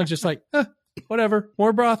 And Sean's just like, whatever,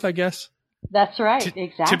 more broth, I guess. That's right.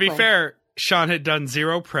 Exactly. To be fair, Sean had done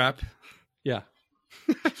zero prep. Yeah.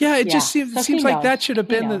 Yeah, it just seems like that should have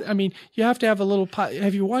been you have to have a little pot.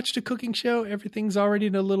 Have you watched a cooking show? Everything's already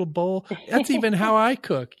in a little bowl. That's even how I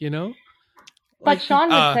cook, But Sean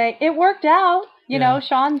would say, it worked out.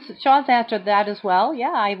 Sean's answered that as well.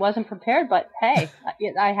 Yeah, I wasn't prepared, but hey,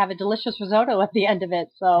 I have a delicious risotto at the end of it.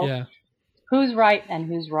 So who's right and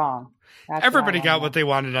who's wrong? Everybody got what they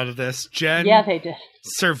wanted out of this. Jen they did.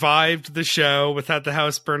 Survived the show without the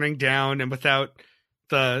house burning down and without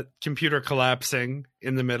the computer collapsing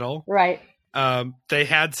in the middle. Right. They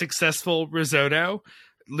had successful risotto.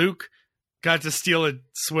 Luke got to steal a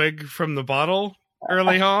swig from the bottle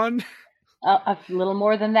early on. A little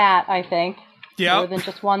more than that, I think. Yeah. More than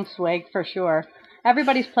just one swig, for sure.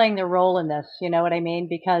 Everybody's playing their role in this, you know what I mean?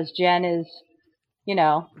 Because Jen is,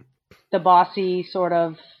 the bossy sort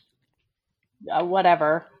of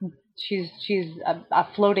whatever. She's a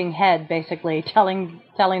floating head, basically, telling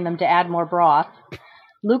them to add more broth.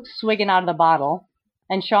 Luke's swigging out of the bottle,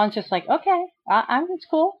 and Sean's just like, okay, it's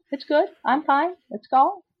cool. It's good. I'm fine. Let's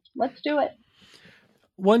go. Let's do it.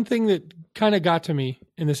 One thing that kind of got to me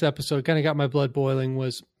in this episode, kind of got my blood boiling,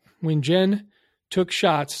 was when Jen took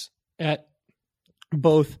shots at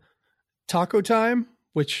both Taco Time,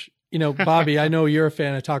 which, Bobby, I know you're a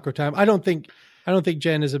fan of Taco Time. I don't think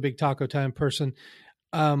Jen is a big Taco Time person,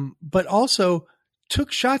 but also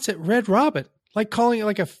took shots at Red Robin, like calling it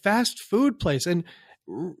like a fast food place. And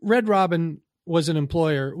Red Robin was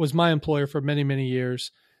my employer for many, many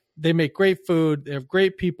years. They make great food. They have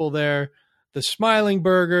great people there. The Smiling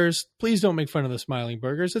Burgers, please don't make fun of the Smiling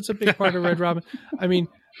Burgers. It's a big part of Red Robin. I mean,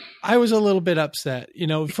 I was a little bit upset,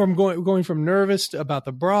 from going from nervous about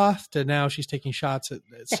the broth to now she's taking shots at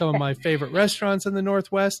some of my favorite restaurants in the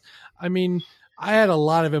Northwest. I mean, I had a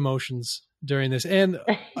lot of emotions during this, and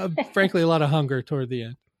frankly, a lot of hunger toward the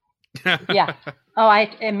end. Yeah. Oh,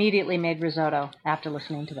 I immediately made risotto after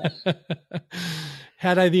listening to this.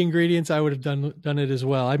 Had I the ingredients, I would have done it as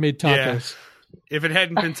well. I made tacos. Yeah. If it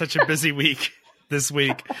hadn't been such a busy week this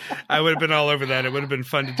week, I would have been all over that. It would have been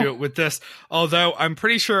fun to do it with this. Although I'm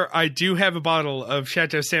pretty sure I do have a bottle of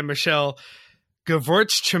Chateau Saint Michel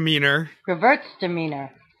Gewürztraminer.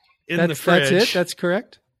 Gewürztraminer. In the fridge. That's it? That's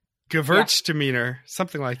correct? Gewürztraminer.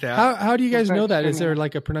 Something like that. How do you guys know that? Is there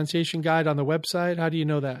like a pronunciation guide on the website? How do you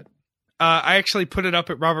know that? I actually put it up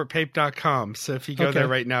at robertpape.com. So if you go there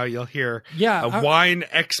right now, you'll hear a wine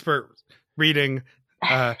expert reading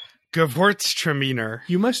Gewürztraminer.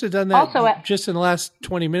 You must have done that just in the last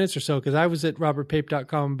 20 minutes or so, because I was at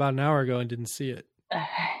robertpape.com about an hour ago and didn't see it.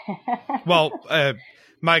 Well,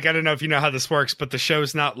 Mike, I don't know if you know how this works, but the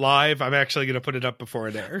show's not live. I'm actually going to put it up before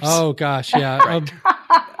it airs. Oh, gosh, yeah.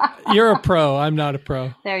 You're a pro. I'm not a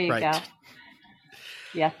pro. There you go.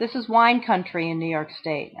 Yes, this is wine country in New York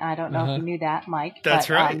State. I don't know if you knew that, Mike. That's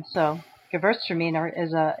right. So Gewürztraminer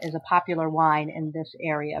is a popular wine in this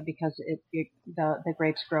area because the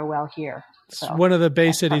grapes grow well here. So it's one of the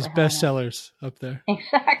Bay City's best sellers up there.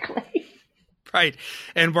 Exactly. Right.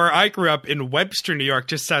 And where I grew up in Webster, New York,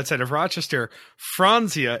 just outside of Rochester,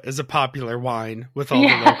 Franzia is a popular wine with all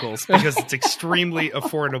the locals because it's extremely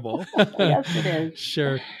affordable. Yes, it is.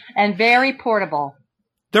 Sure. And very portable.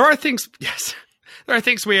 There are things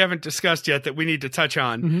we haven't discussed yet that we need to touch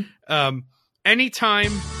on. Mm-hmm.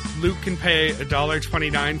 Anytime Luke can pay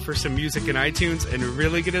 $1.29 for some music in iTunes and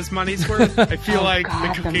really get his money's worth, I feel Oh, like God,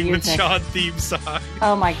 the the Cooking with music. Sean theme song.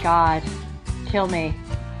 Oh my God. Kill me.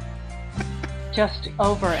 Just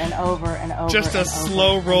over and over and over. Just a and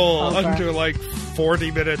slow over roll and over. under like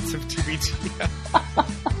 40 minutes of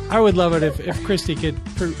TBT. I would love it if Christy could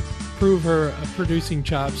prove her producing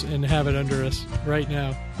chops and have it under us right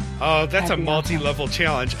now. Oh, that's a That'd be multi-level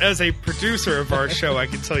challenge. As a producer of our show, I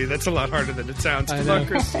can tell you that's a lot harder than it sounds. I Good know. luck,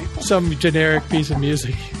 Christy. Some generic piece of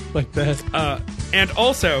music like that. And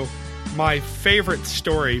also, my favorite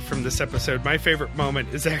story from this episode, my favorite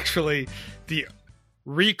moment is actually the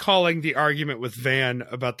recalling the argument with Van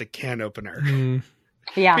about the can opener.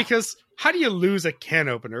 Yeah. Because how do you lose a can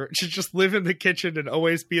opener? To just live in the kitchen and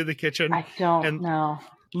always be in the kitchen? I don't And know.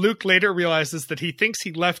 Luke later realizes that he thinks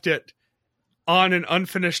he left it on an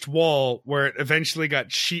unfinished wall where it eventually got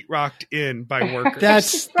sheetrocked in by workers.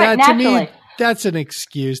 That's Right, that to me. naturally. That's an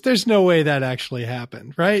excuse. There's no way that actually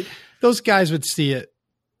happened, right? Those guys would see it.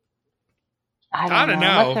 I don't know.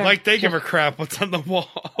 Unless they're Like they give a just- crap what's on the walls.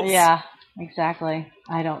 Yeah, exactly.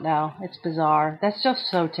 I don't know. It's bizarre. That's just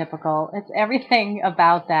so typical. It's everything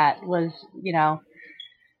about that was,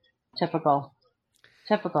 typical.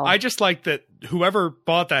 Typical. I just like that whoever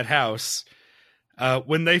bought that house,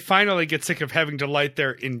 when they finally get sick of having to light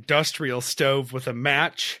their industrial stove with a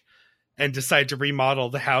match and decide to remodel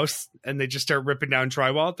the house and they just start ripping down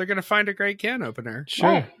drywall, they're going to find a great can opener. Sure.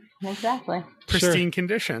 Right. Exactly. Pristine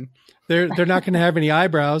condition. They're not going to have any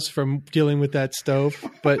eyebrows from dealing with that stove,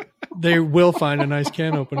 but they will find a nice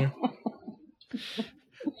can opener.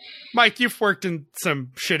 Mike, you've worked in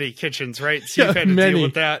some shitty kitchens, right? So you've had to Many. deal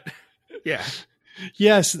with that. Yeah.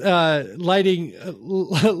 Yes, lighting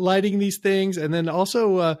these things, and then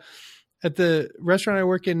also at the restaurant I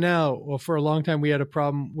work in now. Well, for a long time we had a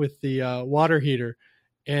problem with the water heater,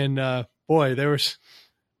 and boy,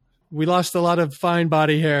 we lost a lot of fine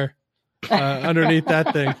body hair underneath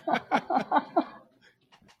that thing.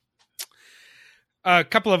 A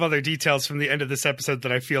couple of other details from the end of this episode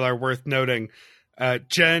that I feel are worth noting.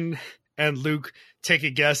 Jen and Luke take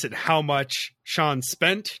a guess at how much Sean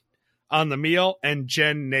spent on the meal, and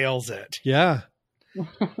Jen nails it Yeah,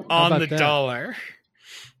 on about the that? dollar.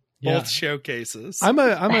 Yeah. Both showcases. I'm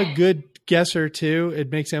a good guesser too.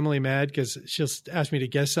 It makes Emily mad because she'll ask me to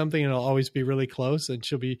guess something, and it'll always be really close, and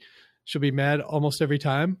she'll be mad almost every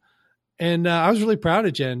time. And I was really proud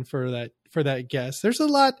of Jen for that guess. There's a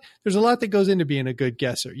lot that goes into being a good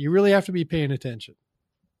guesser. You really have to be paying attention,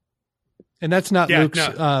 and that's not Yeah,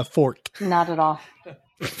 Luke's forte. Not at all.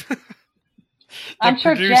 I'm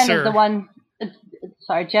sure Jen producer- is the one.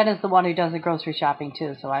 Sorry, Jen is the one who does the grocery shopping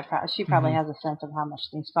too. So she probably has a sense of how much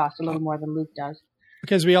things cost a little more than Luke does.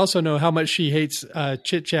 Because we also know how much she hates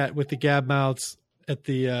chit chat with the gab mouths at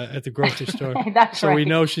the grocery store. That's so we right.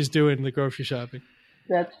 know she's doing the grocery shopping.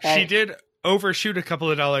 That's right. She did overshoot a couple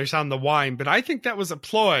of dollars on the wine, but I think that was a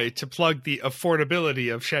ploy to plug the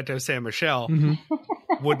affordability of Chateau Saint Michel,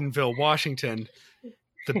 Woodinville, Washington,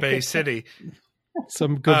 the Bay City.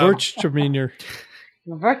 Some Gewürztraminer.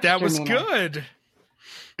 That was good.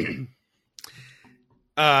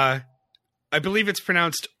 I believe it's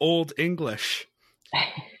pronounced Old English.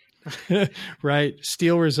 Right.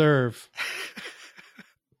 Steel Reserve.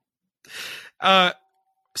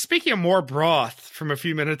 Speaking of more broth from a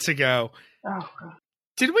few minutes ago, Oh, God.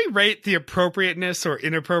 did we rate the appropriateness or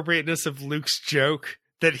inappropriateness of Luke's joke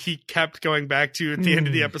that he kept going back to at the end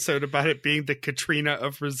of the episode about it being the Katrina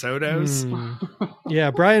of risottos?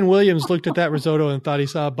 Yeah, Brian Williams looked at that risotto and thought he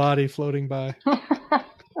saw a body floating by.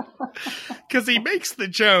 Because he makes the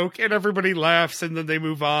joke and everybody laughs and then they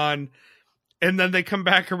move on. And then they come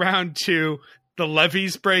back around to the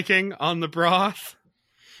levees breaking on the broth.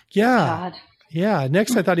 Yeah. God. Yeah.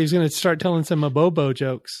 Next, I thought he was going to start telling some Abobo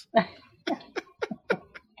jokes.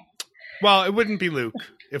 Well, it wouldn't be Luke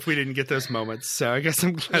if we didn't get those moments. So I guess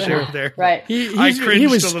I'm glad Sure. they're there. Right. I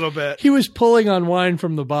cringed a little bit. He was pulling on wine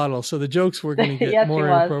from the bottle, so the jokes were going to get Yes, he more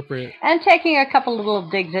was. inappropriate. And taking a couple of little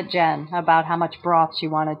digs at Jen about how much broth she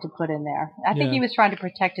wanted to put in there. I think Yeah. he was trying to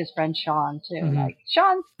protect his friend Sean too. Mhm. Like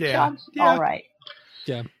Sean's Yeah. all right.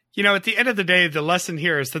 Yeah. You know, at the end of the day, the lesson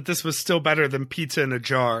here is that this was still better than pizza in a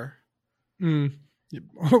jar. Mm.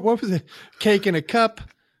 What was it? Cake in a cup,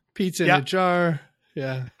 pizza in Yeah. a jar.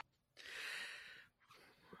 Yeah.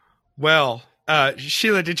 Well,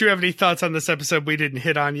 Sheila, did you have any thoughts on this episode we didn't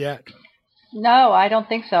hit on yet? No, I don't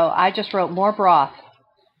think so. I just wrote more broth.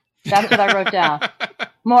 That's what I wrote down.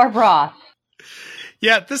 More broth.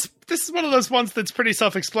 Yeah, this is one of those ones that's pretty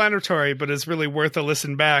self-explanatory, but is really worth a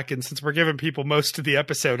listen back. And since we're giving people most of the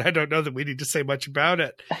episode, I don't know that we need to say much about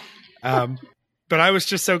it. But I was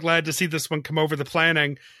just so glad to see this one come over the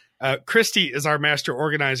planning. Christy is our master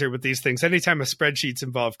organizer with these things. Anytime a spreadsheet's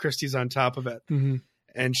involved, Christy's on top of it. Mm-hmm.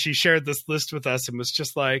 And she shared this list with us and was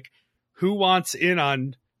just like, who wants in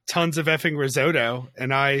on tons of effing risotto?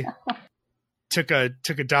 And I took a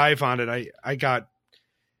dive on it. I got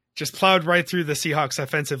just plowed right through the Seahawks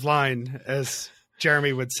offensive line, as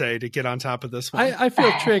Jeremy would say, to get on top of this one. I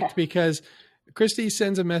feel tricked because Christy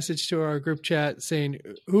sends a message to our group chat saying,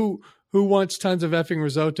 who wants tons of effing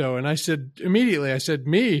risotto? And I said, immediately,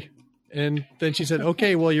 me. And then she said,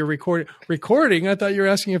 okay, well, you're recording. I thought you were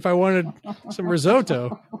asking if I wanted some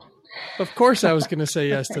risotto. Of course I was going to say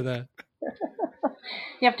yes to that.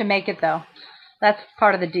 You have to make it, though. That's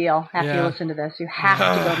part of the deal after you listen to this. You have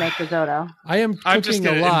to go make risotto. I am cooking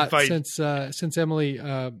a lot since Emily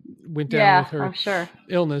went down with her I'm sure.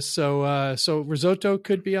 illness. So risotto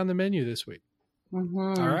could be on the menu this week.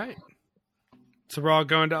 Mm-hmm. All right. So we're all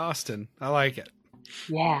going to Austin. I like it.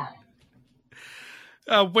 Yeah.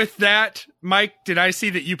 With that, Mike, did I see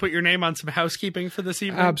that you put your name on some housekeeping for this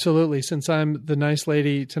evening? Absolutely. Since I'm the nice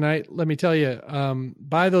lady tonight, let me tell you,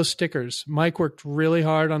 buy those stickers. Mike worked really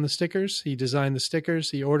hard on the stickers. He designed the stickers.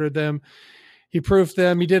 He ordered them. He proofed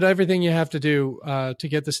them. He did everything you have to do to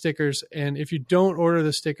get the stickers. And if you don't order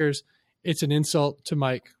the stickers, it's an insult to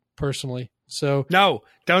Mike personally. So no,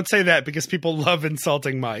 don't say that because people love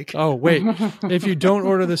insulting Mike. Oh, wait. If you don't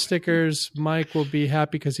order the stickers, Mike will be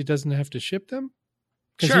happy because he doesn't have to ship them.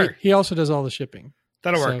 Sure. He also does all the shipping.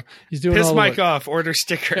 That'll work. He's doing Piss all Mike the work. off. Order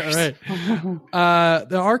stickers. Yeah, right.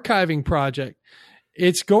 The archiving project.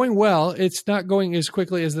 It's going well. It's not going as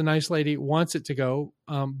quickly as the nice lady wants it to go,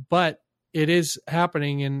 but it is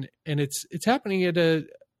happening, and it's happening at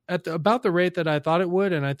about the rate that I thought it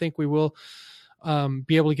would, and I think we will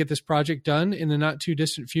be able to get this project done in the not too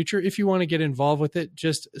distant future. If you want to get involved with it,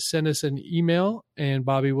 just send us an email, and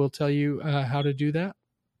Bobby will tell you how to do that.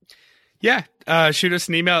 Yeah, shoot us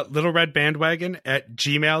an email at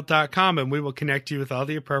littleredbandwagon@gmail.com, and we will connect you with all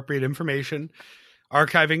the appropriate information.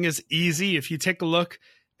 Archiving is easy. If you take a look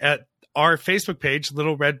at our Facebook page,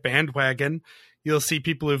 Little Red Bandwagon, you'll see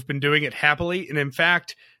people who've been doing it happily. And in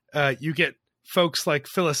fact, you get folks like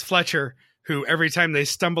Phyllis Fletcher, who every time they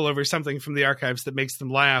stumble over something from the archives that makes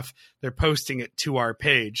them laugh, they're posting it to our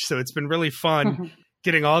page. So it's been really fun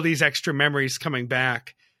getting all these extra memories coming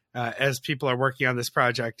back. As people are working on this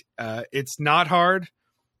project. It's not hard.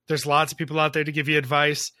 There's lots of people out there to give you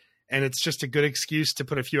advice, and it's just a good excuse to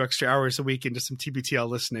put a few extra hours a week into some TBTL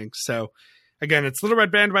listening. So again, it's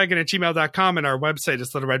littleredbandwagon@gmail.com, and our website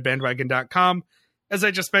is littleredbandwagon.com. As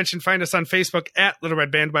I just mentioned, find us on Facebook at Little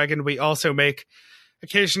Red Bandwagon. We also make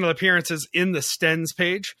occasional appearances in the Stens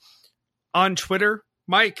page. On Twitter,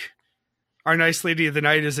 Mike, our nice lady of the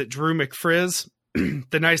night, is at Drew McFrizz.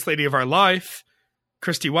 The nice lady of our life,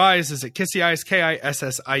 Christy Wise, is at Kissy Eyes,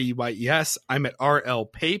 KISSIEYES. I'm at RL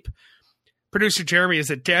Pape. Producer Jeremy is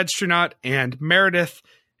at Dadstronaut, and Meredith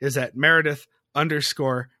is at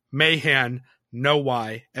Meredith_Mahan, no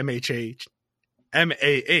Y, MAHAN.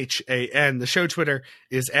 The show Twitter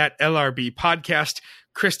is at LRB Podcast.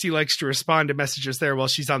 Christy likes to respond to messages there while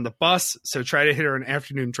she's on the bus, so try to hit her an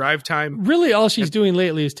afternoon drive time. Really, all she's doing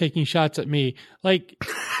lately is taking shots at me. Like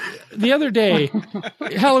the other day,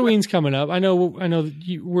 Halloween's coming up. I know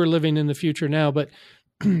we're living in the future now, but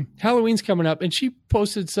Halloween's coming up, and she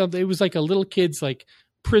posted something. It was like a little kid's like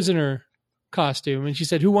prisoner costume, and she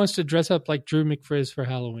said, "Who wants to dress up like Drew McFrizz for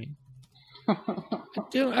Halloween?"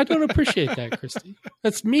 I don't appreciate that, Christy.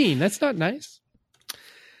 That's mean. That's not nice.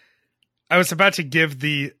 I was about to give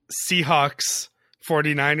the Seahawks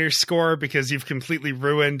 49ers score because you've completely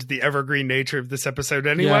ruined the evergreen nature of this episode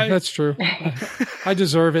anyway. Yeah, that's true. I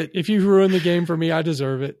deserve it. If you ruin the game for me, I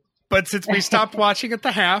deserve it. But since we stopped watching at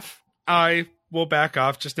the half, I will back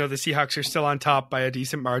off. Just know the Seahawks are still on top by a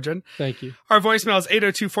decent margin. Thank you. Our voicemail is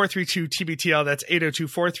 802-432-TBTL. That's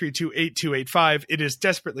 802-432-8285. It is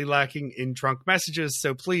desperately lacking in drunk messages,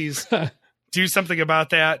 so please do something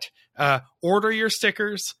about that. Order your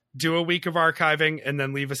stickers, do a week of archiving, and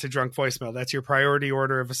then leave us a drunk voicemail. That's your priority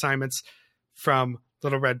order of assignments from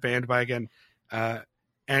Little Red Bandwagon.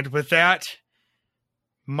 And with that,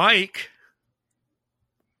 Mike,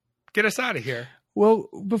 get us out of here. Well,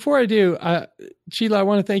 before I do, Sheila, I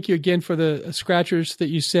want to thank you again for the scratchers that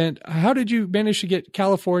you sent. How did you manage to get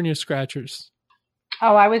California scratchers?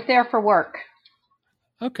 Oh, I was there for work.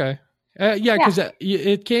 Okay. Yeah, because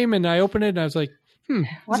it came and I opened it and I was like,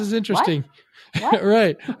 this is interesting. What?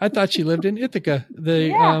 Right. I thought she lived in Ithaca,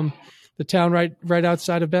 the town right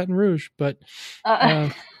outside of Baton Rouge, but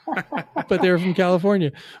they were from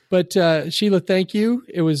California. But Sheila, thank you.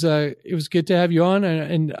 It was good to have you on,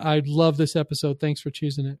 and I love this episode. Thanks for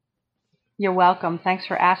choosing it. You're welcome. Thanks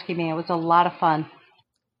for asking me. It was a lot of fun.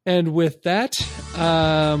 And with that,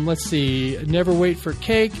 let's see. Never wait for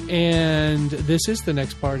cake, and this is the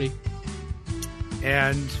next party.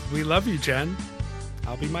 And we love you, Jen.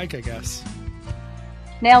 I'll be Mike, I guess.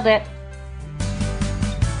 Nailed it.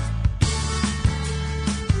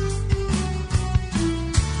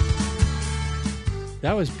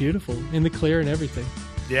 That was beautiful, in the clear and everything.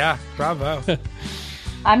 Yeah, bravo.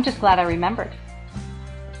 I'm just glad I remembered.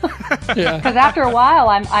 Yeah. Because after a while,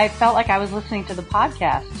 I felt like I was listening to the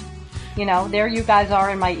podcast. You know, there you guys are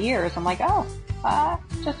in my ears. I'm like, oh,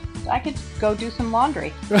 I could go do some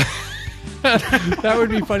laundry. That would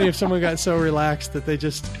be funny if someone got so relaxed that they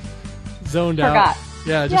just zoned Forgot. out.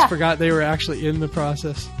 Yeah, just forgot they were actually in the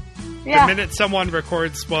process. Yeah. The minute someone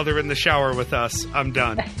records while they're in the shower with us, I'm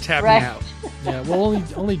done. Tapping Right. out. Yeah, well,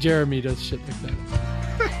 only Jeremy does shit like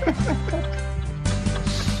that.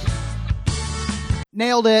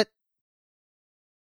 Nailed it.